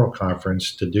general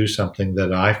conference to do something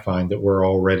that I find that we're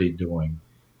already doing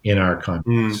in our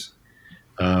conference.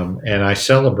 And I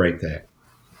celebrate that.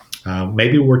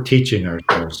 Maybe we're teaching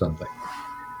ourselves something.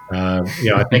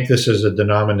 I think this is a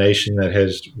denomination that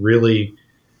has really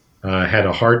had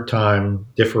a hard time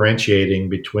differentiating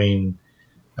between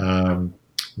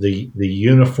the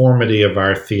uniformity of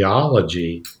our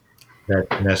theology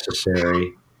that's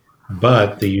necessary,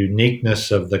 but the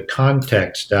uniqueness of the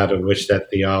context out of which that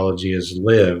theology is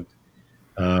lived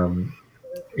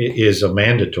is a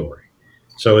mandatory.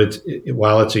 So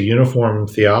while it's a uniform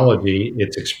theology,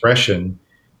 its expression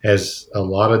has a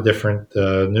lot of different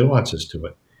nuances to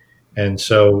it. And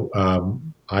so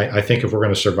I think if we're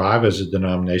going to survive as a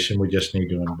denomination, we just need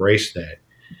to embrace that.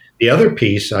 The other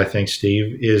piece, I think,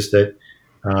 Steve, is that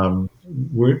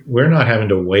we're not having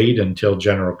to wait until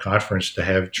General Conference to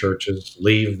have churches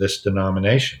leave this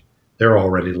denomination. They're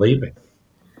already leaving.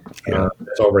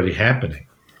 It's already happening.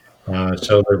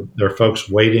 So there are folks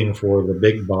waiting for the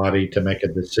big body to make a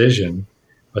decision,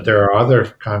 but there are other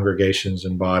congregations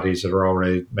and bodies that are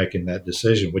already making that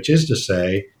decision, which is to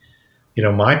say,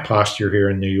 my posture here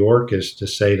in New York is to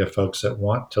say to folks that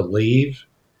want to leave,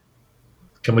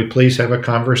 can we please have a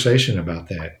conversation about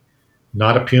that?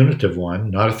 Not a punitive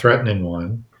one, not a threatening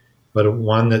one, but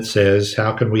one that says,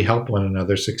 how can we help one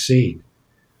another succeed?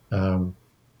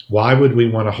 Why would we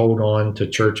want to hold on to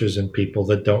churches and people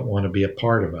that don't want to be a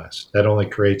part of us? That only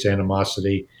creates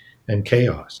animosity and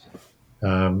chaos.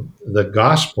 The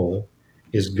gospel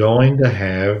is going to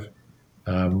have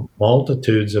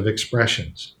multitudes of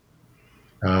expressions.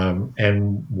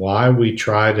 And why we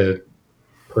try to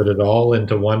put it all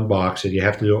into one box and you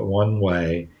have to do it one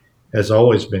way has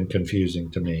always been confusing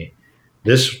to me.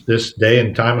 This day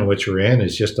and time in which we're in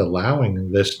is just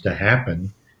allowing this to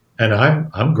happen. And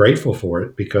I'm grateful for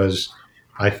it because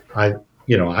I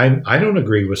don't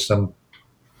agree with some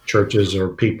churches or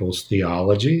people's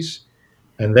theologies,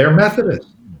 and they're Methodist,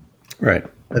 Right.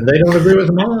 and they don't agree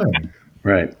with mine.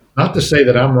 Right. Not to say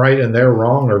that I'm right and they're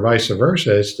wrong or vice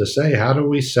versa. It's to say, how do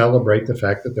we celebrate the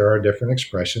fact that there are different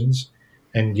expressions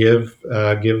and give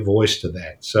voice to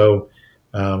that? So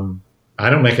I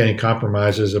don't make any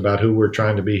compromises about who we're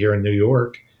trying to be here in New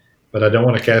York. But I don't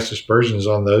want to cast aspersions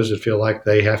on those that feel like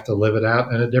they have to live it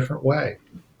out in a different way.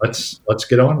 Let's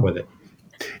get on with it.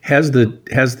 Has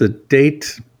the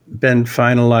date been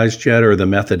finalized yet, or the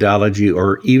methodology,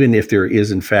 or even if there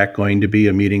is in fact going to be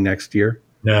a meeting next year?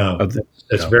 No,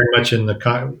 it's very much in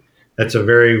that's a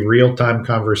very real time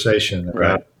conversation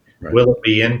about will it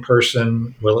be in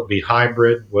person, will it be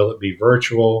hybrid, will it be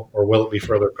virtual, or will it be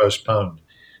further postponed?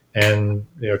 And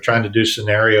trying to do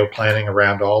scenario planning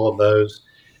around all of those.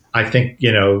 I think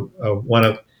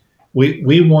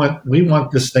we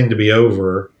want this thing to be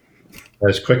over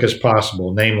as quick as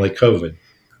possible, namely COVID.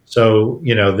 So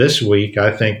this week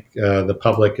I think the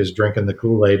public is drinking the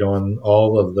Kool-Aid on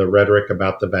all of the rhetoric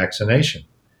about the vaccination.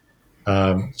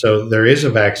 So there is a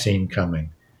vaccine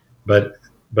coming, but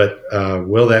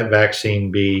will that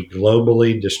vaccine be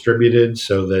globally distributed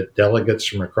so that delegates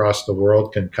from across the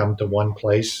world can come to one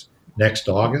place next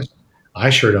August? I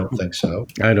sure don't think so.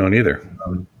 I don't either.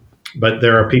 But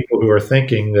there are people who are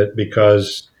thinking that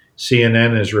because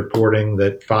CNN is reporting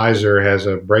that Pfizer has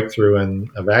a breakthrough in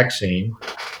a vaccine,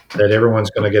 that everyone's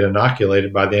going to get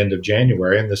inoculated by the end of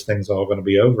January, and this thing's all going to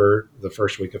be over the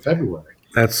first week of February.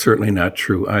 That's certainly not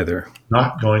true either.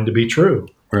 Not going to be true.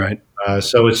 Right.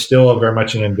 So it's still very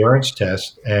much an endurance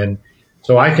test. And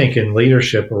so I think in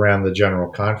leadership around the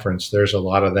General Conference, there's a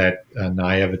lot of that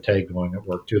naivete going at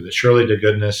work too, that surely to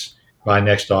goodness by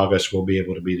next August we'll be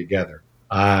able to be together.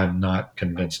 I'm not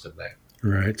convinced of that.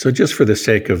 Right. So just for the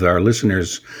sake of our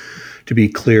listeners, to be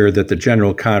clear that the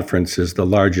General Conference is the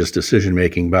largest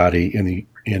decision-making body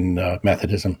in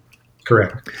Methodism.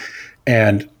 Correct.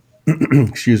 And,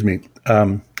 excuse me,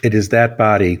 it is that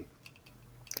body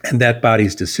and that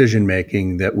body's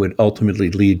decision-making that would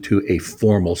ultimately lead to a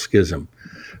formal schism.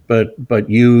 But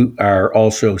you are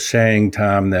also saying,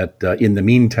 Tom, that in the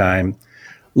meantime,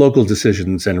 local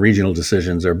decisions and regional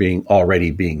decisions are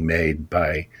already being made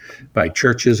by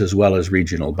churches as well as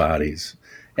regional bodies.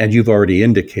 And you've already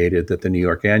indicated that the New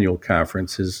York Annual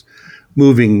Conference is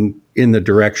moving in the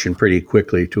direction pretty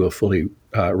quickly to a fully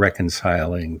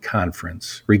reconciling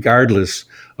conference, regardless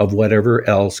of whatever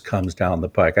else comes down the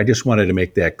pike. I just wanted to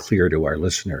make that clear to our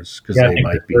listeners because they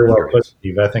might be very curious. well put,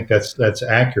 Steve. I think that's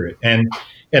accurate. And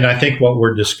I think what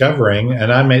we're discovering,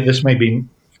 and this may be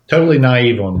totally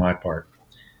naive on my part,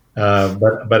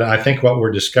 but I think what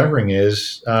we're discovering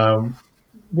is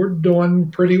we're doing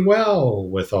pretty well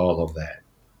with all of that.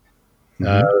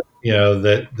 Mm-hmm.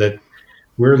 That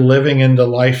we're living into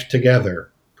life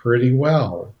together pretty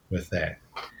well with that.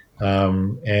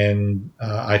 And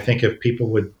I think if people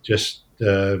would just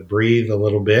breathe a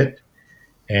little bit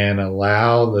and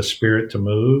allow the Spirit to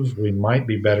move, we might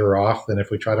be better off than if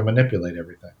we try to manipulate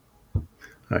everything.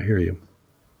 I hear you.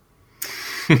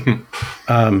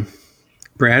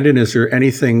 Brandon, is there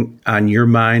anything on your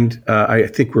mind? I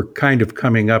think we're kind of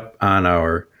coming up on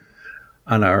our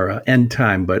end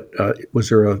time, but was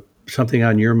there something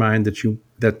on your mind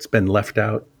that's been left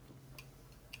out?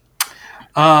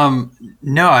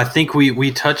 No, I think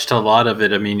we touched a lot of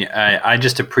it. I mean, I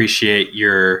just appreciate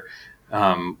your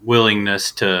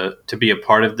willingness to be a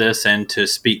part of this and to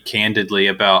speak candidly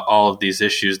about all of these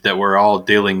issues that we're all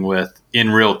dealing with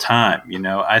in real time.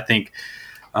 I think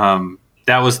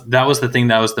that was the thing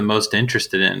that I was the most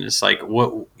interested in. It's like,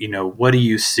 what do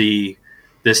you see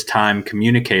this time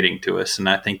communicating to us? And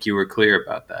I think you were clear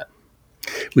about that.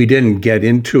 We didn't get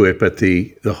into it, but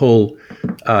the whole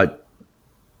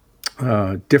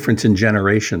difference in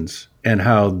generations and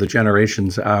how the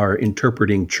generations are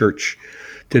interpreting church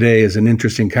today is an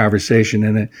interesting conversation.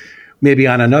 And maybe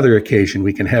on another occasion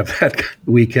we can have that.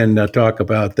 We can talk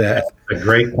about that. A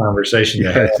great conversation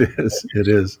to have. It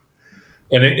is.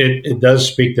 And it does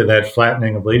speak to that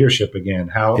flattening of leadership again.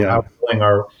 How willing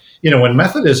are, when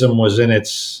Methodism was in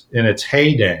its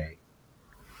heyday,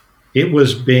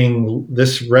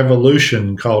 this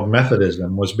revolution called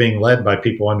Methodism was being led by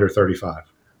people under 35.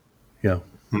 Yeah.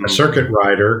 A circuit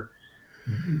rider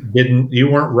you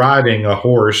weren't riding a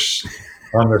horse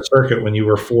on the circuit when you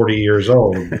were 40 years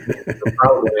old. You're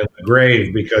probably in the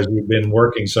grave because you've been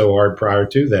working so hard prior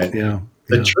to that. Yeah.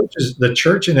 The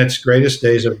church in its greatest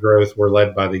days of growth were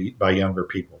led by younger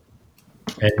people.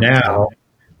 And now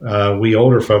we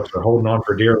older folks are holding on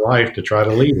for dear life to try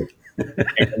to lead it.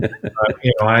 And,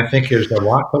 I think there's a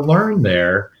lot to learn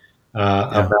there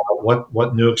about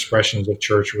what new expressions of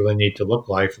church really need to look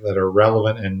like that are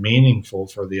relevant and meaningful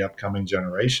for the upcoming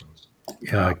generations.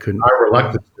 Yeah, Our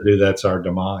reluctance to do that's our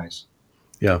demise.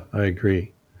 Yeah, I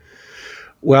agree.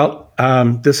 Well,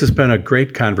 this has been a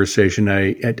great conversation.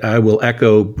 I will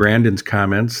echo Brandon's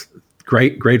comments.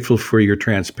 Grateful for your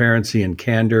transparency and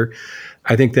candor.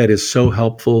 I think that is so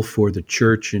helpful for the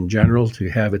church in general to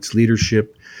have its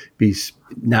leadership be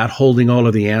not holding all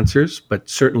of the answers, but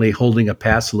certainly holding a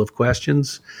passel of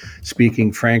questions,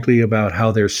 speaking frankly about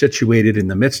how they're situated in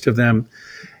the midst of them.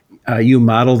 You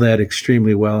model that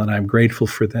extremely well, and I'm grateful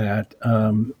for that.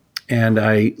 And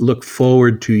I look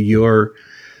forward to your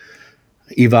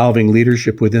evolving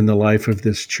leadership within the life of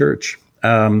this church.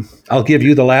 I'll give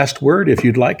you the last word if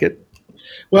you'd like it.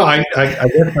 Well, I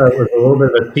guess that was a little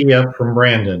bit of a tee up from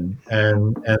Brandon,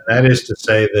 and that is to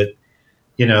say that,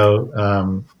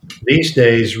 these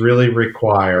days really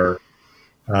require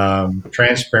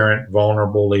transparent,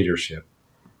 vulnerable leadership,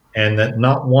 and that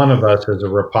not one of us is a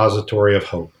repository of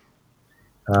hope.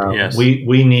 Yes.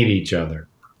 We need each other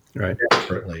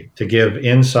desperately to give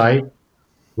insight,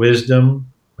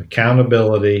 wisdom,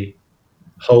 accountability,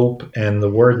 hope, and the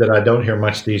word that I don't hear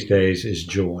much these days is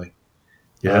joy.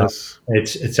 Yes.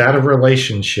 It's out of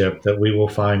relationship that we will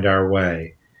find our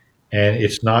way. And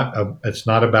it's not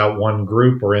about one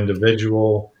group or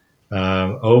individual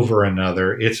over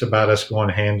another. It's about us going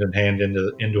hand in hand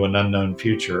into an unknown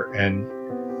future, and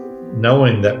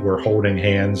knowing that we're holding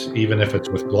hands, even if it's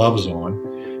with gloves on.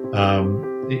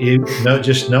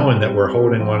 Just knowing that we're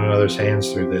holding one another's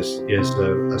hands through this is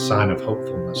a sign of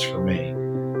hopefulness for me,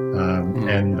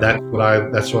 and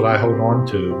that's what I hold on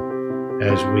to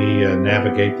as we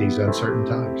navigate these uncertain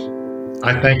times.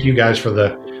 I thank you guys for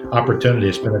the opportunity.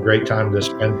 It's been a great time to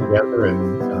spend together,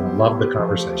 and love the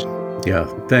conversation. Yeah,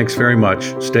 thanks very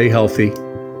much. Stay healthy.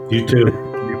 You too.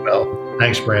 Be well.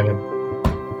 Thanks, Brandon.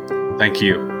 Thank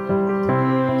you.